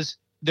news is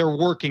they're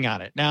working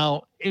on it.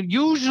 Now,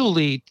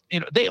 usually,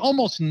 they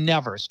almost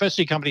never,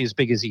 especially a company as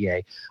big as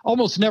EA,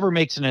 almost never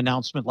makes an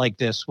announcement like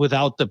this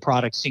without the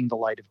product seeing the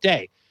light of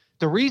day.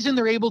 The reason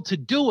they're able to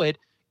do it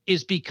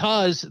is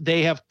because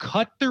they have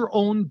cut their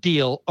own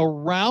deal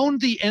around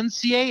the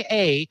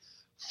NCAA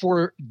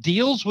for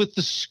deals with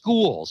the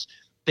schools.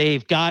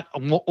 They've got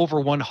over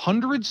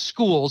 100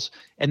 schools,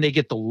 and they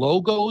get the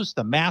logos,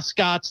 the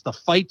mascots, the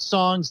fight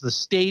songs, the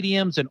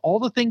stadiums, and all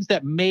the things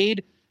that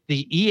made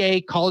the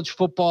EA college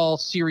football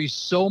series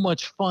so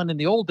much fun in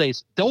the old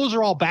days. Those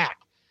are all back.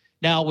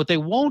 Now, what they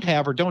won't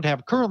have or don't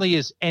have currently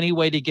is any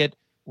way to get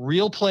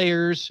real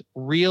players,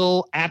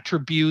 real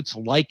attributes,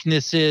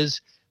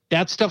 likenesses.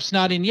 That stuff's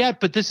not in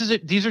yet, but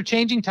these are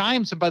changing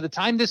times. And by the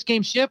time this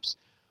game ships,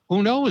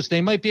 who knows?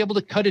 They might be able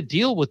to cut a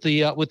deal with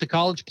the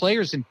college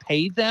players and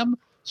pay them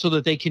so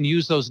that they can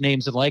use those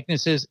names and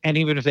likenesses. And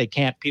even if they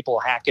can't, people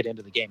hack it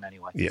into the game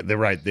anyway. Yeah, they're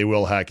right. They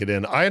will hack it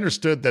in. I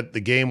understood that the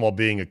game, while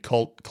being a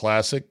cult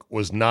classic,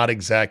 was not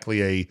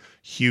exactly a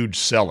huge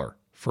seller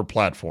for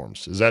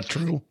platforms. Is that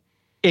true?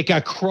 It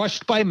got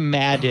crushed by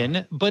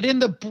Madden, but in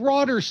the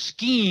broader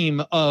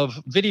scheme of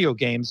video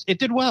games, it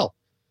did well.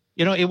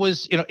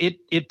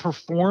 It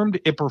performed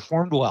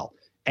well.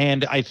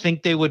 And I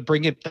think they would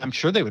bring it. I'm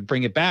sure they would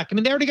bring it back. I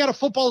mean, they already got a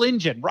football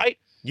engine, right?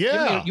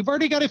 Yeah. You've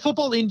already got a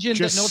football engine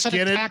that knows how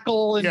to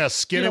tackle. And,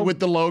 skin it with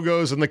the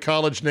logos and the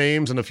college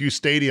names and a few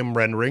stadium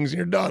renderings, and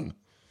you're done.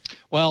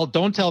 Well,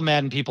 don't tell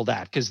Madden people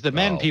that, because the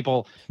Madden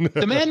people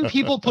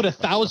put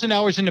 1,000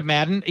 hours into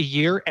Madden a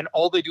year, and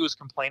all they do is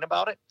complain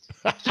about it.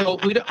 So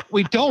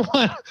we don't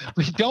want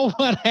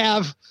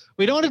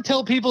to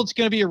tell people it's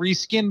going to be a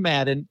reskin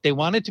Madden. They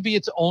want it to be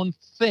its own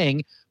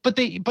thing. But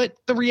the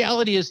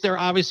reality is they're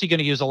obviously going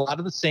to use a lot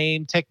of the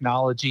same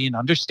technology and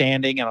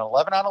understanding and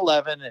 11 on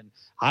 11 and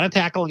how to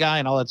tackle a guy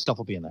and all that stuff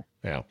will be in there.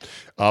 Yeah.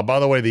 By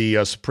the way,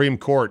 the Supreme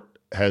Court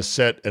has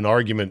set an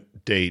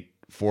argument date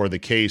for the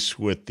case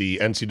with the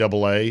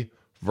NCAA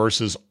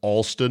versus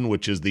Alston,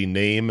 which is the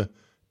name,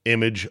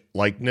 image,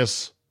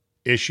 likeness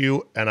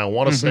issue. And I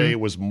want to say it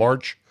was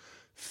March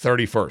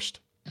 31st.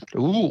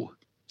 Ooh.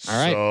 All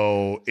right.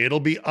 So it'll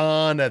be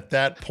on at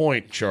that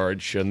point,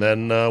 Charge, and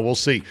then we'll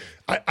see.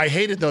 I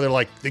hate it, though. They're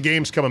like, the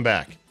game's coming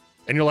back.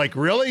 And you're like,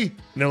 really? And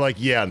they're like,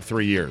 yeah, in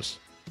 3 years.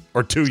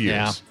 Or 2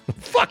 years. Yeah.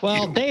 Fuck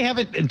well, you. they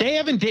haven't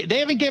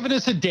given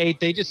us a date.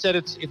 They just said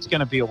it's going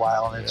to be a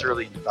while, and it's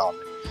early in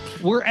development.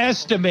 We're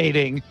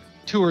estimating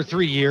 2 or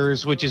 3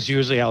 years, which is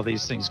usually how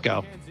these things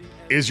go.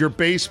 Is your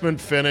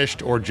basement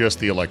finished or just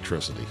the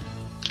electricity?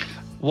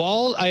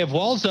 I have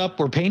walls up.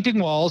 We're painting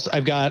walls.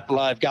 I've got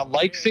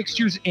light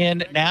fixtures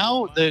in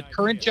now. The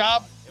current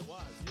job,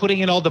 putting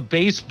in all the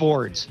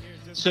baseboards.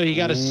 So you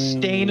got to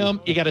stain them.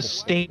 You got to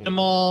stain them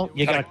all.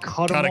 You got to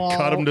cut them all. Got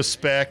to cut them to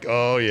spec.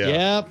 Oh, yeah.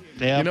 Yep.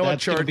 You know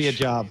that's going to be a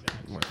job.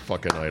 My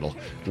fucking idol.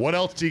 What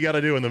else do you got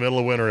to do in the middle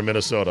of winter in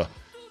Minnesota?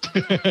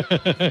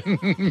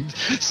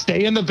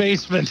 Stay in the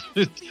basement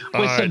with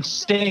some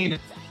stain.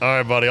 All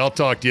right, buddy. I'll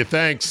talk to you.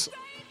 Thanks.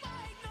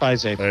 Bye,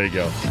 Zay. There you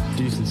go.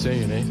 Decent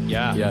saying, eh?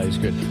 Yeah, he's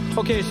good.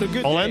 Okay, so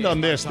good. I'll end on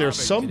this. There's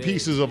some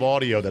pieces of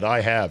audio that I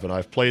have and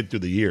I've played through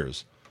the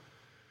years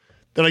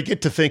that I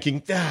get to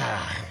thinking,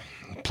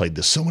 played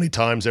this so many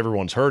times,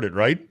 everyone's heard it,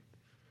 right?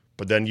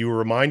 But then you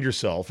remind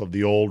yourself of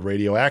the old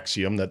radio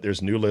axiom that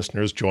there's new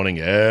listeners joining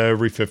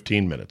every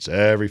 15 minutes,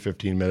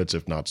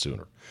 if not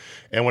sooner.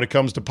 And when it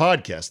comes to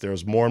podcasts,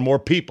 there's more and more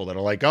people that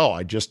are like, oh,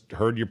 I just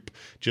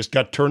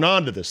got turned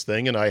on to this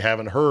thing and I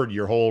haven't heard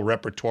your whole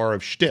repertoire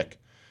of shtick.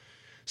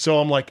 So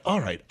I'm like,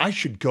 all right, I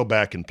should go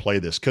back and play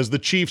this because the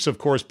Chiefs, of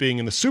course, being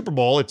in the Super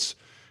Bowl,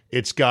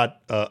 it's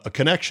got a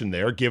connection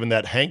there, given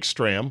that Hank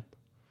Stram,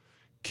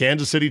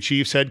 Kansas City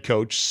Chiefs head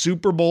coach,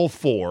 Super Bowl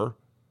IV,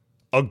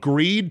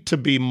 agreed to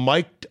be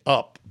mic'd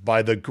up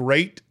by the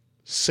great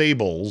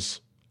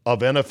Sables of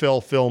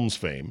NFL Films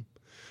fame.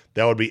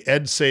 That would be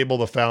Ed Sable,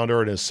 the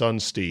founder, and his son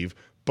Steve,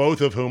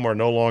 both of whom are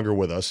no longer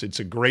with us. It's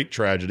a great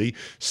tragedy.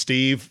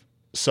 Steve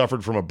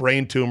suffered from a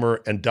brain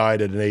tumor and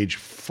died at an age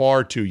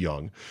far too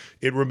young.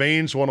 It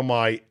remains one of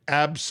my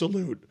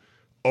absolute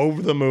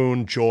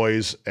over-the-moon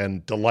joys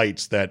and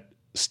delights that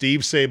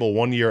Steve Sable,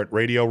 one year at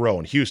Radio Row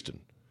in Houston,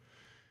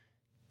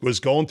 was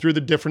going through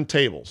the different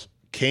tables,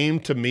 came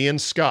to me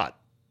and Scott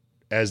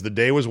as the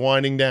day was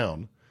winding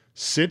down,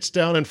 sits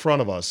down in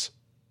front of us,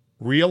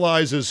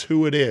 realizes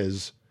who it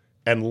is,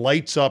 and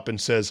lights up and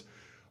says,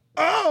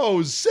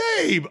 "Oh,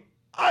 Zabe,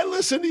 I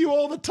listen to you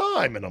all the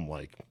time." And I'm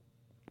like,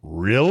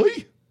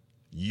 really?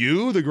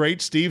 You, the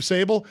great Steve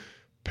Sable?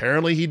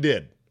 Apparently he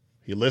did.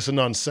 He listened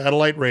on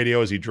satellite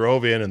radio as he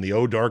drove in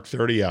the dark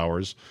 30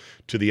 hours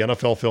to the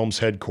NFL Films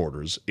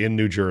headquarters in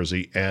New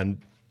Jersey,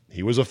 and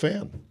he was a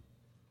fan.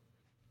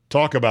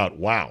 Talk about,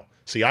 wow.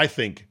 See, I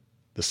think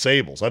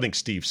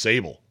Steve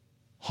Sable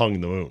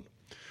hung the moon.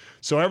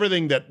 So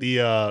everything that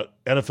the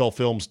NFL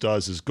Films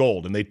does is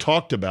gold, and they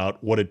talked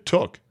about what it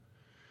took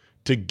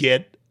to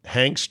get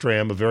Hank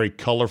Stram, a very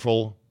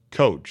colorful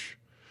coach,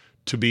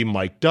 to be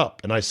mic'd up.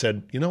 And I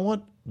said, you know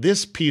what?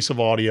 This piece of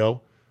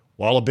audio,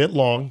 while a bit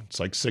long, it's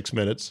like 6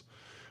 minutes,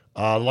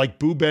 like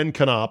Boo Ben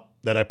Kanop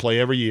that I play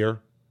every year,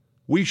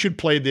 we should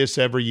play this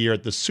every year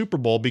at the Super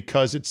Bowl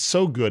because it's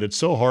so good. It's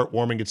so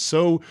heartwarming. It's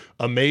so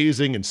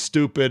amazing and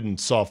stupid and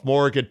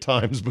sophomoric at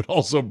times, but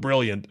also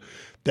brilliant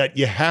that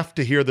you have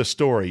to hear the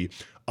story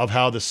of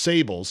how the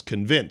Sables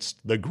convinced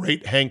the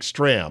great Hank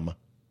Stram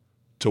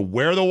to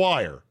wear the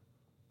wire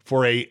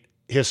for a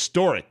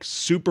historic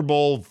Super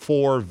Bowl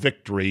IV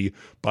victory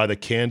by the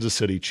Kansas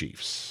City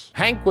Chiefs.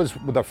 Hank was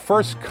the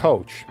first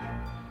coach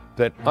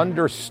that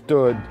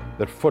understood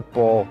that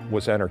football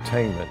was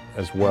entertainment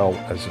as well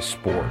as a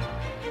sport.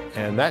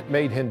 And that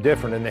made him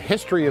different. In the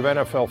history of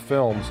NFL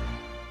Films,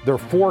 there are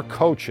 4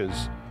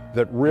 coaches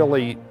that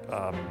really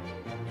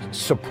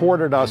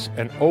supported us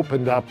and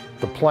opened up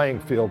the playing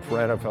field for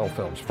NFL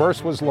Films.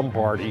 First was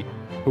Lombardi,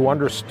 who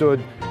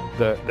understood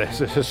the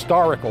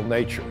historical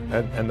nature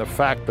and the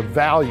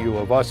value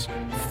of us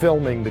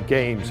filming the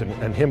games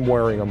and him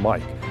wearing a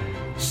mic.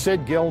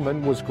 Sid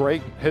Gilman was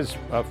great. His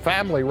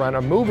family ran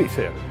a movie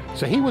theater,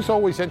 so he was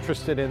always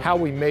interested in how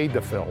we made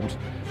the films.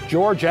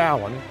 George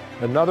Allen,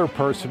 another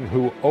person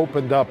who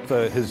opened up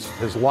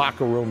his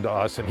locker room to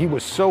us, and he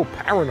was so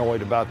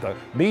paranoid about the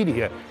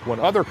media.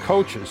 When other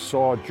coaches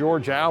saw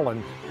George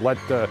Allen let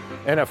the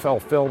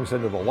NFL Films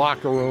into the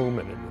locker room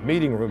and in the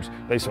meeting rooms,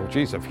 they said,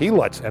 geez, if he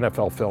lets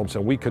NFL Films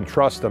and we can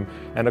trust him.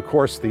 And of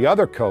course, the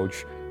other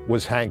coach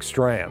was Hank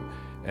Stram.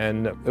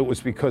 And it was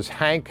because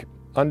Hank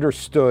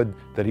understood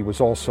that he was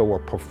also a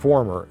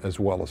performer as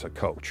well as a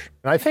coach.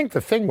 And I think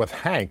the thing with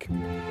Hank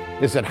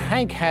is that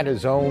Hank had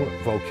his own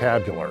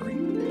vocabulary.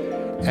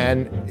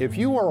 And if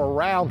you were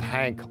around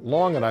Hank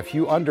long enough,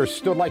 you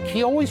understood, like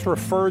he always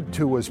referred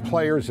to his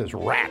players as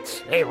rats.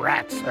 Hey,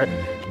 rats.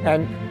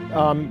 And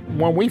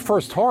when we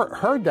first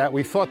heard that,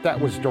 we thought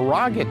that was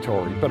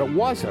derogatory, but it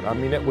wasn't. I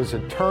mean, it was a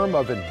term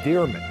of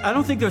endearment. I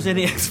don't think there's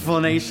any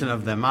explanation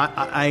of them.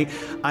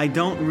 I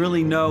don't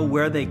really know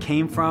where they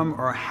came from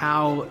or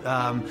how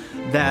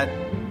that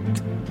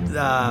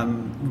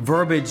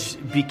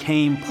verbiage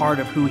became part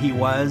of who he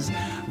was,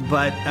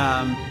 but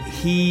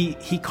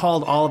he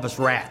called all of us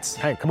rats.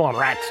 Hey, come on,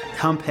 rats.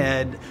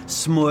 Humphead,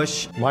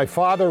 Smush. My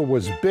father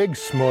was Big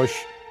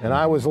Smush, and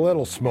I was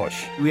Little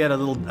Smush. We had a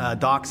little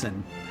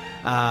dachshund,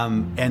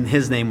 and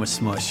his name was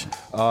Smush.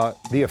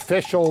 The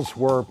officials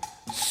were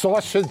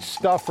sausage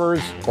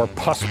stuffers or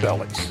puss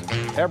bellies.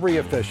 Every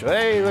official,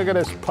 hey, look at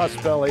this puss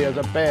belly, has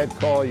a bad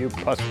call, you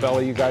puss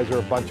belly, you guys are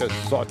a bunch of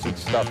sausage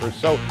stuffers.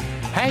 So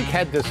Hank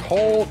had this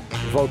whole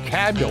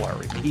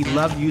vocabulary. He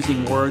loved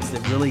using words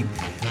that really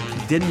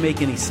didn't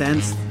make any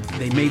sense.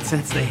 They made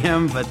sense to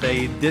him, but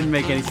they didn't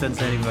make any sense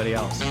to anybody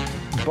else.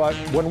 But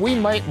when we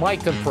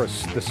mic'd him for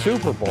the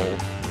Super Bowl,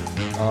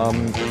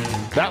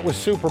 that was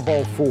Super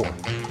Bowl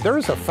IV.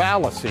 There's a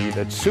fallacy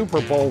that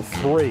Super Bowl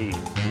III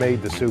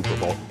made the Super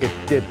Bowl. It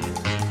didn't.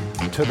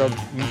 To the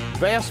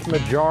vast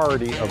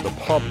majority of the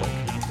public,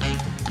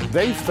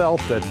 they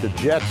felt that the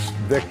Jets'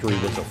 victory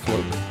was a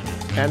fluke.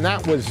 And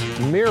that was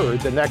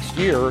mirrored the next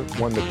year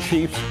when the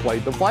Chiefs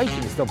played the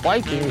Vikings. The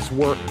Vikings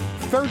were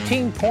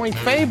 13-point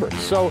favorites,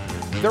 so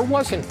there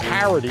wasn't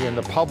parity in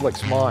the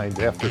public's mind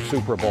after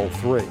Super Bowl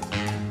III.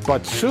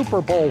 But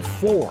Super Bowl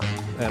IV,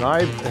 and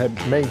I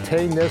have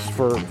maintained this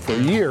for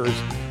years,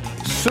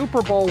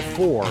 Super Bowl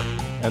IV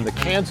and the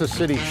Kansas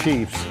City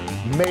Chiefs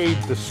made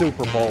the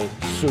Super Bowl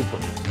super.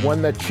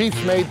 When the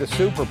Chiefs made the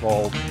Super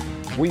Bowl,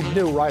 we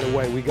knew right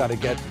away we got to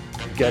get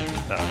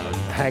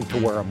Hank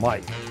to wear a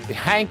mic.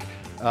 Hank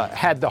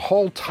had the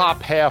whole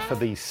top half of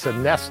the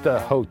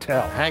Sonesta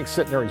Hotel. Hank's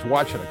sitting there, he's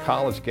watching a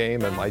college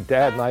game, and my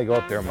dad and I go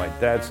up there, and my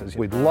dad says,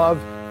 "We'd love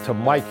to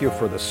mic you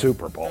for the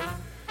Super Bowl."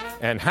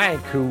 And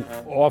Hank, who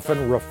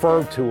often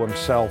referred to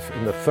himself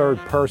in the third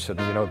person,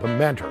 the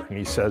mentor, and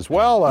he says,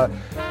 "Well,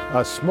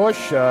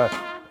 Smush,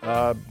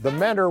 the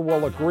mentor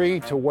will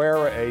agree to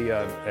wear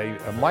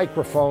a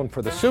microphone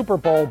for the Super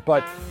Bowl,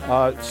 but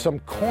some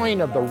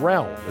coin of the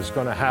realm is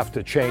going to have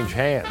to change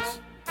hands."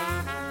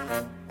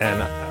 And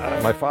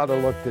my father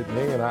looked at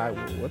me and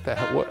what the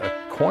hell, what, a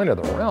coin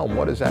of the realm?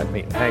 What does that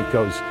mean? Hank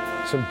goes,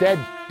 "Some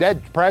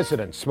dead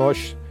president,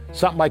 Smush.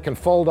 Something I can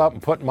fold up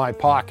and put in my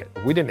pocket."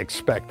 We didn't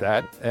expect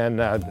that. And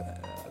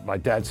my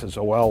dad says,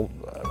 "Oh, well,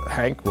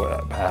 Hank,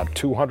 about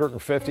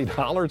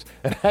 $250?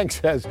 And Hank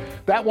says,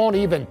 "That won't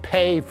even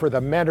pay for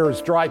the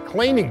mentor's dry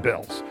cleaning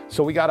bills."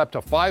 So we got up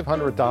to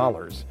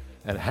 $500,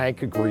 and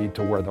Hank agreed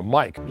to wear the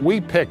mic.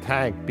 We picked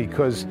Hank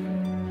because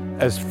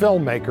as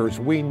filmmakers,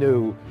 we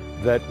knew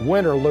that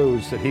win or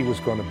lose, that he was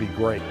going to be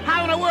great.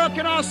 How in the world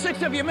can all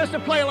six of you miss a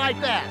play like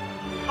that?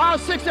 All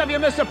six of you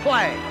miss a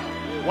play.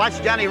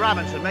 Watch Johnny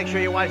Robinson. Make sure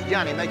you watch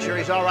Johnny. Make sure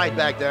he's all right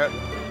back there.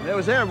 It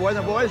was there,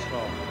 wasn't it, boys?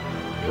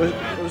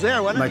 It was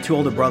there, wasn't it? My two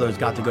older brothers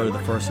got to go to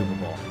the first Super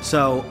Bowl.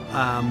 So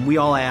we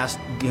all asked,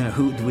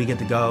 who do we get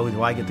to go?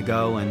 Do I get to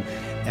go?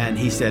 And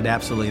he said,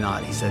 absolutely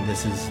not. He said,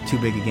 this is too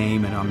big a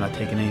game, and I'm not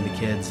taking any of the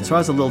kids. So I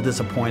was a little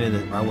disappointed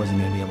that I wasn't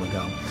going to be able to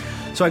go.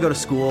 So I go to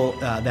school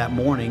that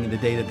morning, the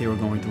day that they were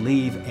going to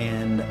leave,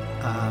 and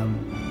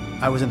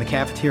I was in the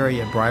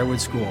cafeteria at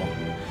Briarwood School,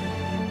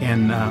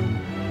 and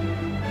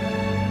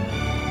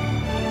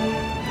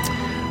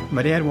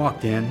my dad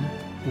walked in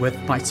with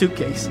my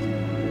suitcase,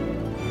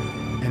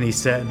 and he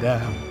said,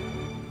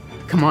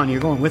 "Come on,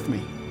 you're going with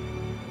me."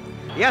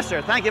 Yes,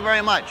 sir. Thank you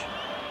very much.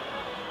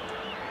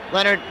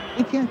 Leonard,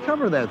 you can't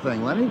cover that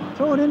thing, Leonard.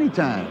 Throw it any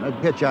time. I'd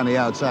hit you on the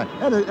outside.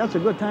 That's a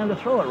good time to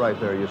throw it right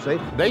there, you see.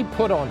 They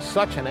put on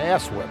such an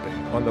ass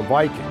whipping on the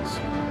Vikings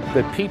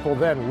that people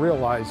then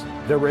realized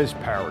there is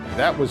parity.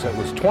 It was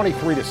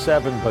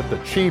 23-7, but the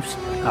Chiefs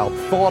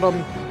outthought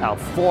them,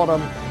 outfought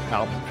them,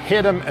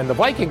 out-hit them, and the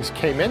Vikings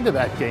came into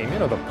that game,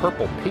 the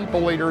Purple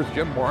People Eaters,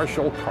 Jim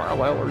Marshall,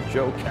 Carl Eller,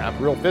 Joe Cap,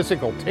 real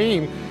physical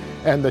team,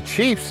 and the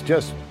Chiefs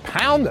just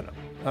pounded them.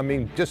 I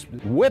mean, just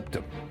whipped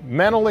them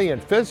mentally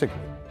and physically.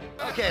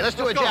 Okay, let's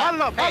do a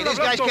job. Hey, these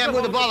guys can't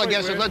move the ball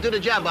against us. Let's do the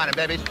job on it,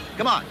 babies.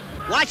 Come on.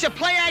 Watch the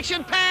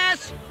play-action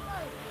pass.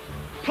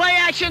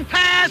 Play-action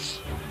pass.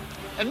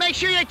 And make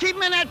sure you keep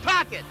them in that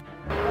pocket.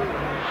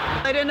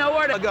 They didn't know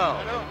where to go.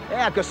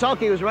 Yeah,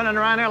 Kosulki was running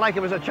around there like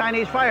it was a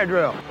Chinese fire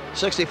drill.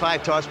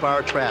 65 toss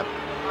power trap.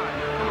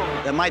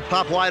 That might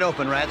pop wide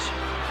open, Rats.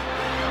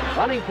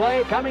 Running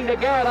play coming to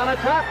Garrett on a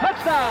trap.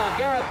 Touchdown.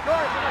 Garrett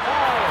scores for the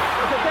ball.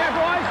 Was it there,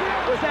 boys?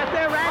 Was that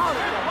there, Rats?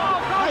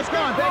 Nice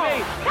going,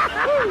 baby.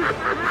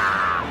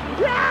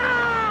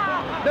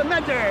 Yeah! The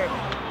mentor.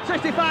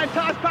 65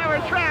 toss power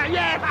trap.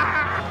 Yeah!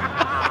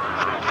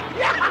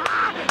 Yeah!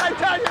 I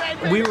tell you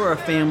that. We were a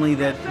family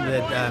that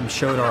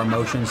showed our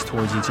emotions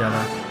towards each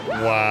other.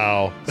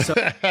 Wow. So,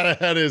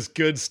 that is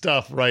good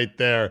stuff right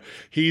there.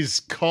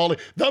 He's calling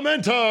the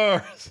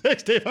mentor,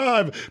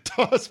 65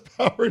 toss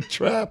power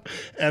trap.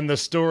 And the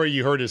story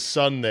you heard his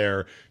son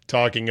there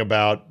talking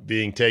about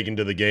being taken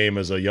to the game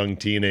as a young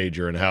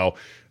teenager and how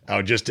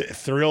just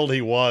thrilled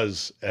he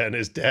was, and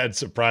his dad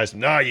surprised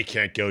him. No, you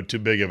can't go, too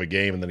big of a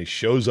game. And then he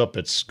shows up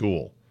at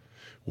school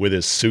with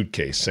his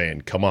suitcase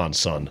saying, "Come on,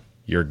 son,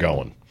 you're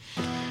going."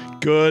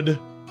 Good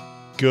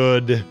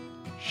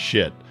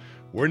shit.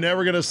 We're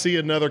never going to see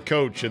another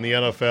coach in the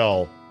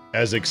NFL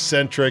as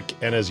eccentric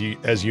and as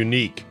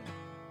unique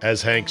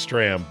as Hank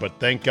Stram, but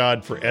thank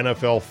God for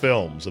NFL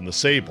Films and the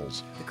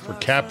Sables for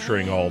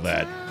capturing all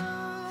that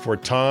for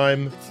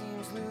time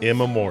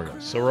immemorial.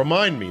 So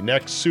remind me,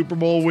 next Super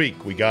Bowl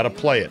week, we got to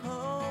play it.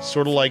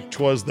 Sort of like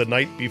 'twas the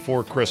night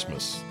before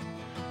Christmas,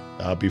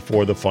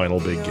 before the final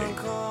big game.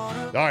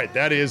 All right,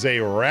 that is a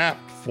wrap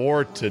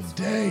for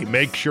today.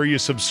 Make sure you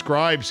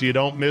subscribe so you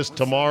don't miss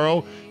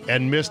tomorrow.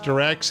 And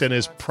Mr. X and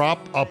his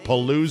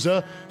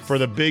Prop-A-Palooza for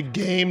the big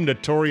game,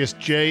 Notorious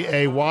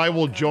J.A.Y.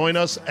 will join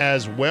us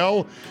as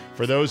well.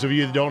 For those of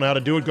you that don't know how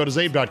to do it, go to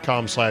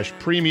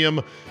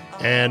zabe.com/premium.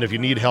 And if you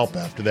need help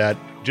after that,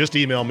 just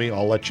email me.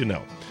 I'll let you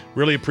know.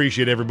 Really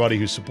appreciate everybody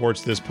who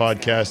supports this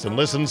podcast and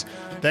listens.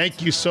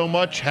 Thank you so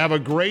much. Have a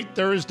great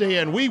Thursday,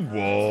 and we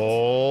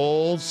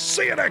will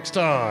see you next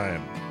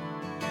time.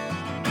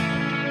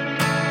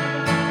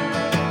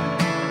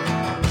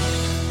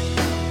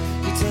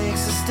 He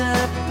takes a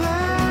step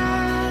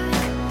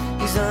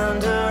back. He's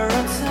under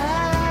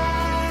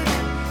attack,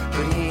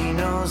 but he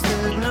knows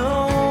that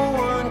no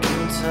one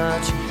can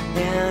touch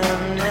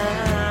him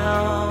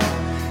now.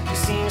 He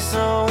seems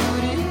so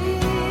at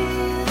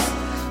ease,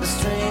 a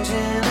strange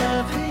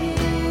inner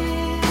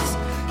peace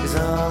is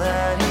all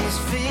that he's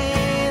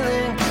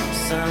feeling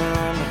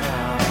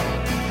somehow.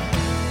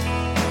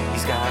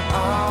 He's got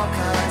all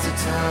kinds of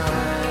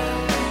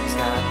time. He's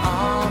got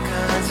all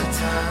kinds of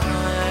time.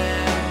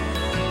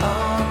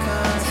 All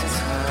kinds of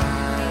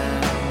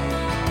time.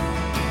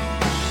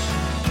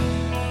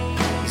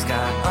 He's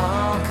got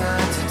all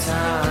kinds of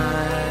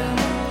time.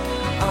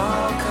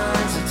 All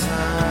kinds of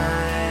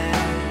time.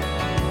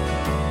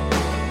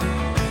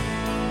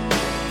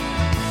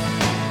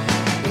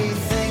 He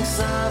thinks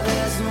of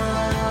his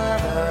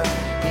mother.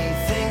 He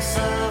thinks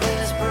of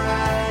his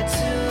bride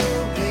to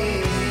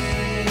be.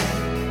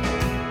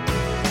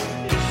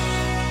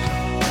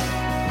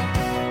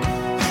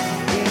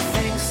 He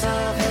thinks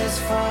of his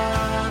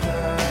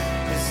father,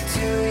 his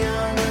two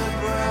younger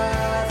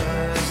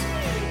brothers,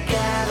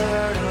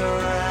 gathered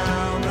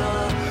around the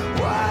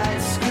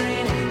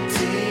widescreen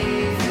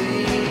TV.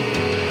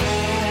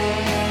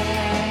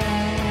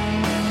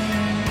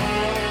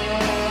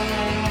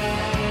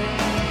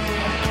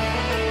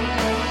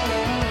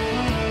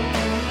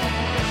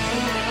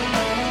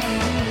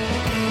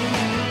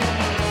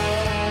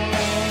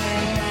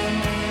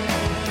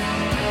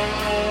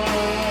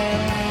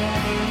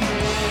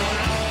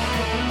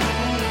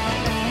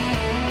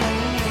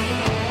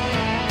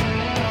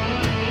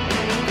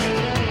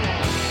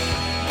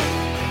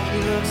 He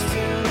looks to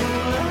the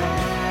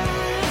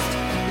left,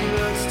 he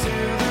looks to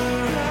the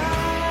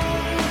right.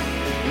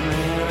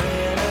 We're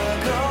in a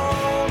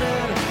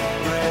golden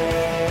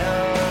ray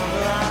of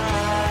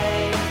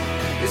light.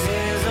 Is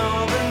his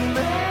open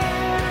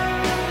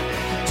man,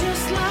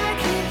 just like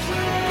he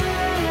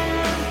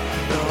planned.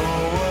 The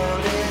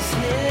world is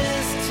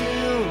his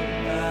tonight.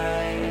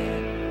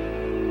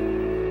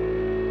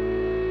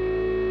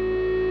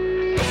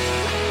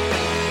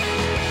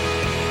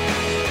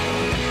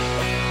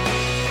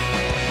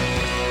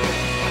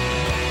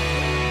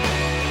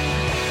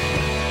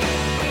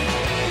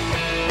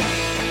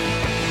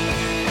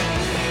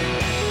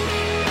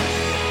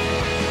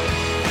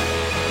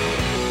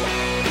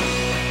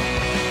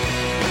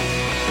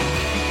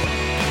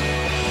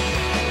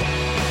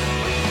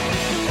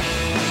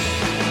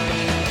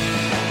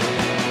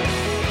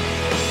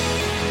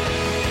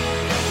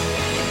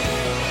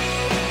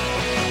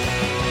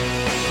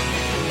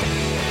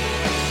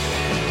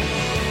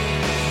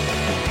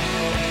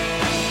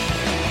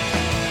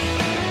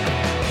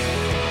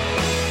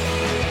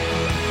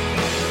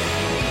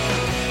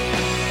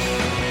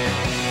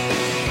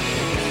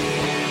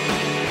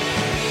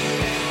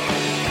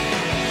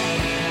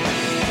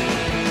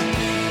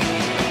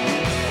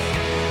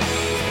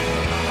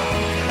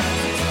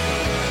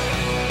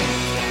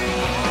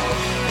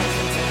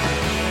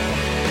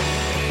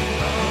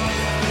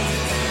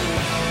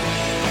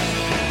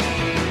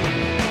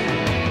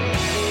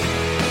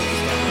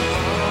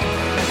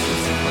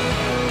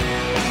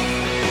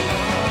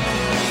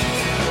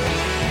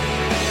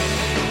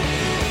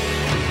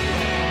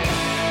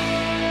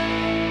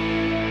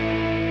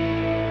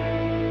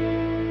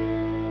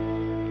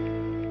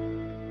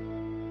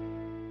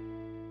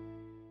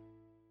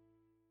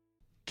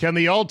 Can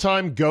the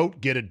all-time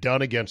GOAT get it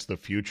done against the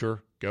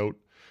future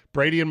GOAT?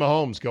 Brady and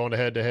Mahomes going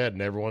head-to-head,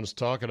 and everyone's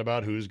talking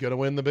about who's going to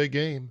win the big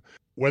game.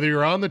 Whether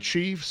you're on the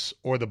Chiefs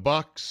or the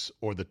Bucks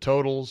or the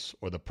totals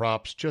or the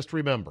props, just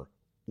remember,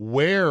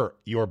 where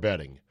you're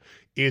betting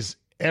is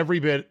every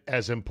bit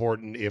as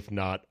important, if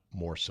not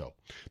more so.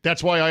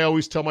 That's why I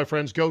always tell my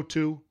friends, go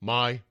to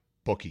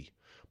MyBookie.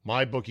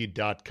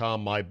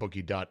 MyBookie.com,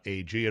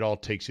 MyBookie.ag. It all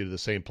takes you to the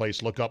same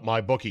place. Look up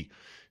MyBookie.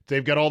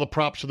 They've got all the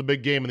props for the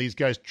big game, and these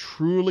guys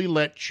truly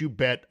let you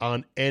bet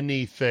on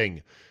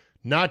anything.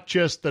 Not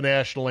just the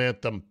national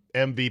anthem,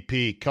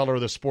 MVP, color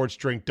of the sports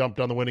drink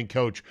dumped on the winning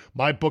coach.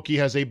 MyBookie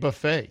has a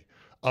buffet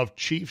of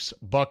Chiefs,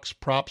 Bucks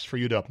props for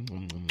you to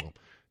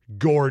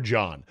gorge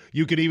on.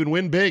 You could even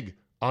win big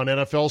on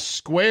NFL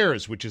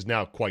Squares, which is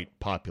now quite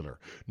popular.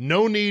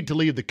 No need to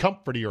leave the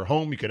comfort of your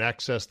home. You can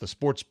access the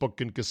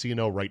sportsbook and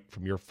casino right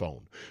from your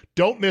phone.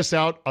 Don't miss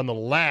out on the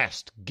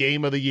last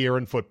game of the year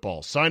in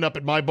football. Sign up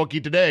at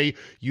MyBookie today.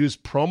 Use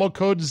promo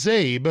code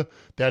ZABE,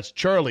 that's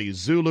Charlie,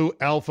 Zulu,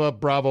 Alpha,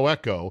 Bravo,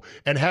 Echo,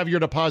 and have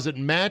your deposit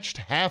matched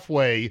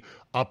halfway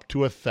up to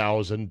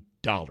 $1,000.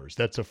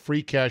 That's a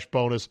free cash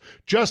bonus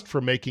just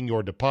for making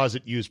your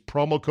deposit. Use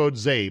promo code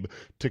ZABE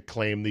to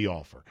claim the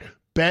offer.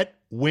 Bet,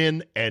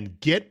 win, and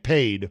get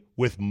paid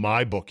with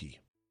MyBookie.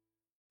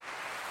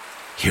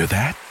 Hear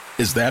that?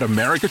 Is that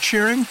America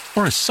cheering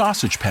or a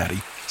sausage patty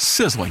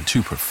sizzling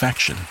to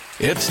perfection?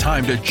 It's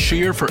time to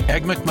cheer for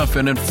Egg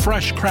McMuffin and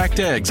fresh cracked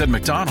eggs at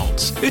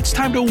McDonald's. It's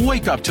time to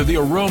wake up to the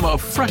aroma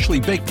of freshly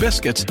baked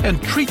biscuits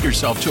and treat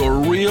yourself to a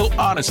real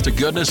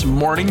honest-to-goodness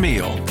morning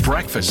meal.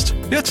 Breakfast,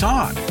 it's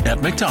on at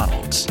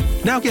McDonald's.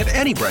 Now get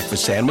any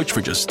breakfast sandwich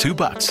for just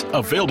 $2.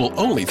 Available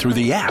only through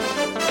the app.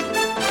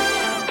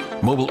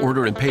 Mobile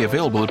order and pay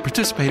available at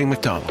participating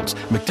McDonald's.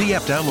 McD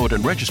app download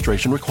and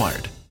registration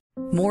required.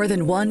 More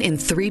than 1 in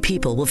 3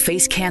 people will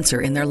face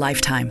cancer in their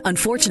lifetime.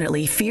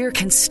 Unfortunately, fear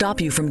can stop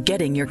you from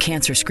getting your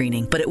cancer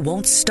screening, but it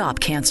won't stop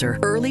cancer.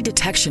 Early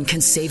detection can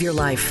save your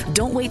life.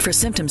 Don't wait for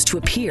symptoms to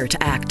appear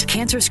to act.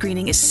 Cancer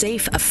screening is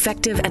safe,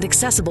 effective, and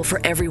accessible for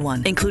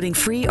everyone, including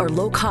free or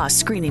low-cost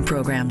screening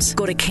programs.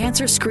 Go to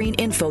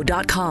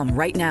cancerscreeninfo.com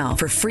right now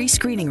for free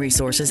screening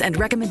resources and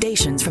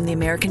recommendations from the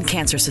American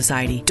Cancer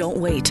Society. Don't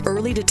wait.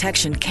 Early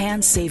detection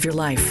can save your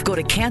life. Go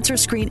to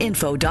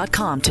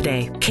cancerscreeninfo.com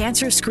today.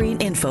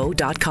 cancerscreeninfo.com.